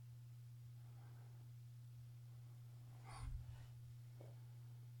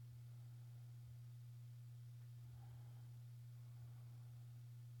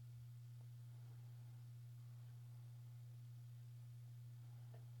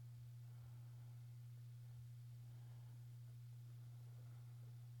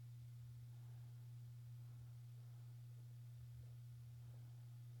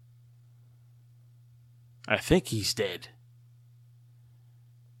 I think he's dead.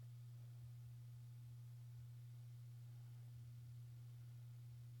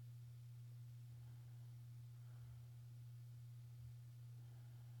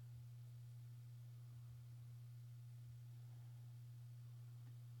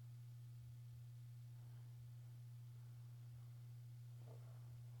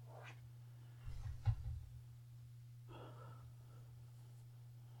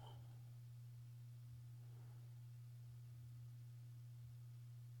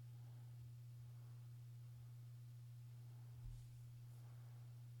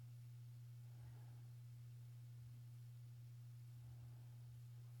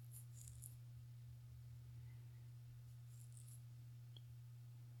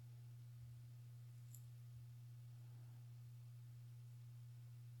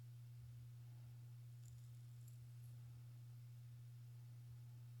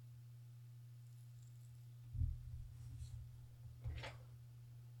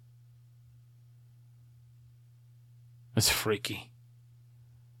 That's freaky.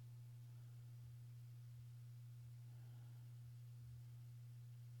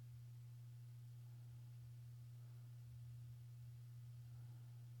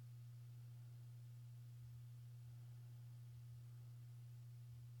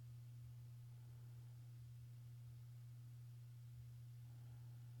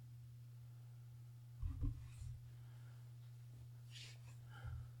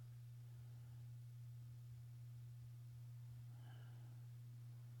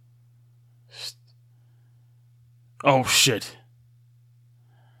 Oh, shit.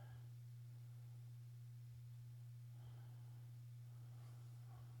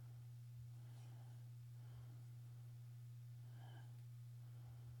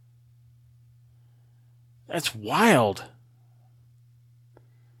 That's wild.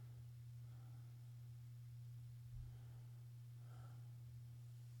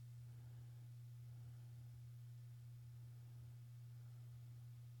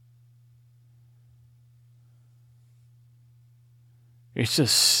 It's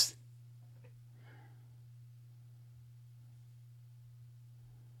just...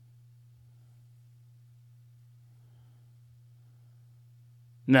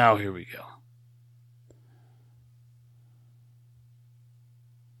 Now, here we go.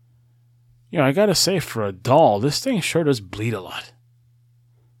 You know, I gotta say, for a doll, this thing sure does bleed a lot.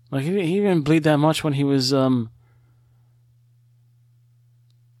 Like, he didn't bleed that much when he was,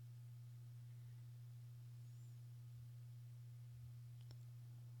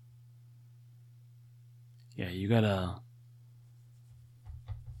 Yeah, you gotta...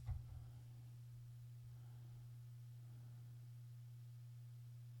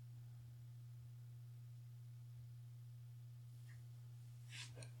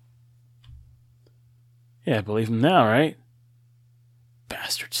 Yeah, believe him now, right?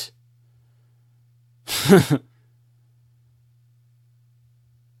 Bastards.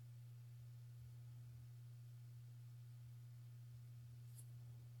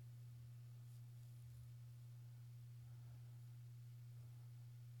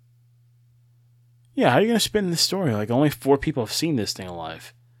 Yeah, how are you going to spin this story? Like, only 4 people have seen this thing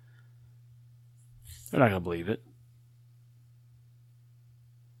alive. They're not going to believe it.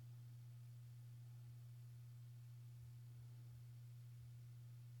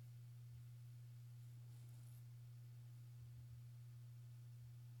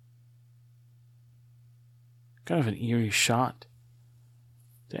 Kind of an eerie shot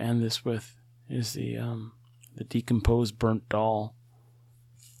to end this with is the decomposed, burnt doll.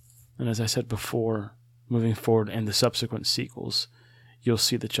 And as I said before, moving forward and the subsequent sequels, you'll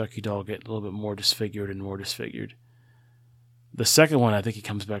see the Chucky doll get a little bit more disfigured and more disfigured. The second one, I think he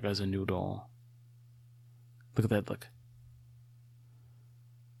comes back as a new doll. Look at that look.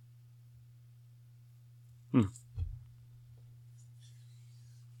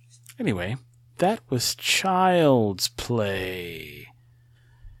 Anyway, that was Child's Play.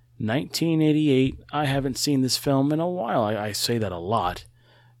 1988. I haven't seen this film in a while. I say that a lot,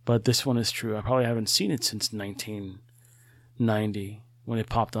 but this one is true. I probably haven't seen it since 1990 when it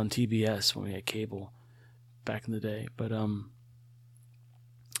popped on TBS when we had cable back in the day. But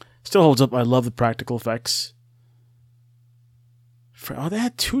still holds up. I love the practical effects. Oh, they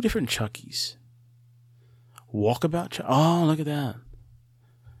had 2 different Chuckies. Walkabout Oh, look at that.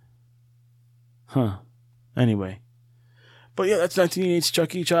 Huh. Anyway. But yeah, that's 1988's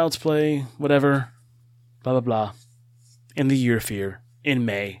Chucky, Child's Play, whatever. Blah, blah, blah. In the Year of Fear, in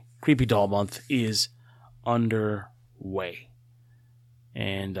May, Creepy Doll Month is underway.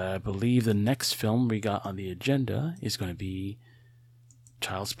 And I believe the next film we got on the agenda is going to be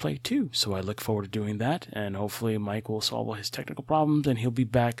Child's Play 2. So I look forward to doing that. And hopefully Mike will solve all his technical problems and he'll be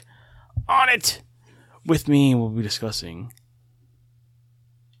back on it with me. And we'll be discussing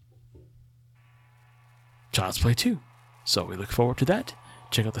Child's Play 2. So we look forward to that.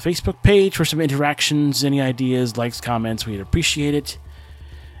 Check out the Facebook page for some interactions, any ideas, likes, comments. We'd appreciate it.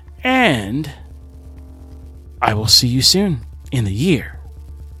 And I will see you soon in the Year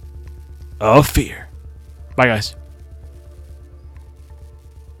of Fear. Bye, guys.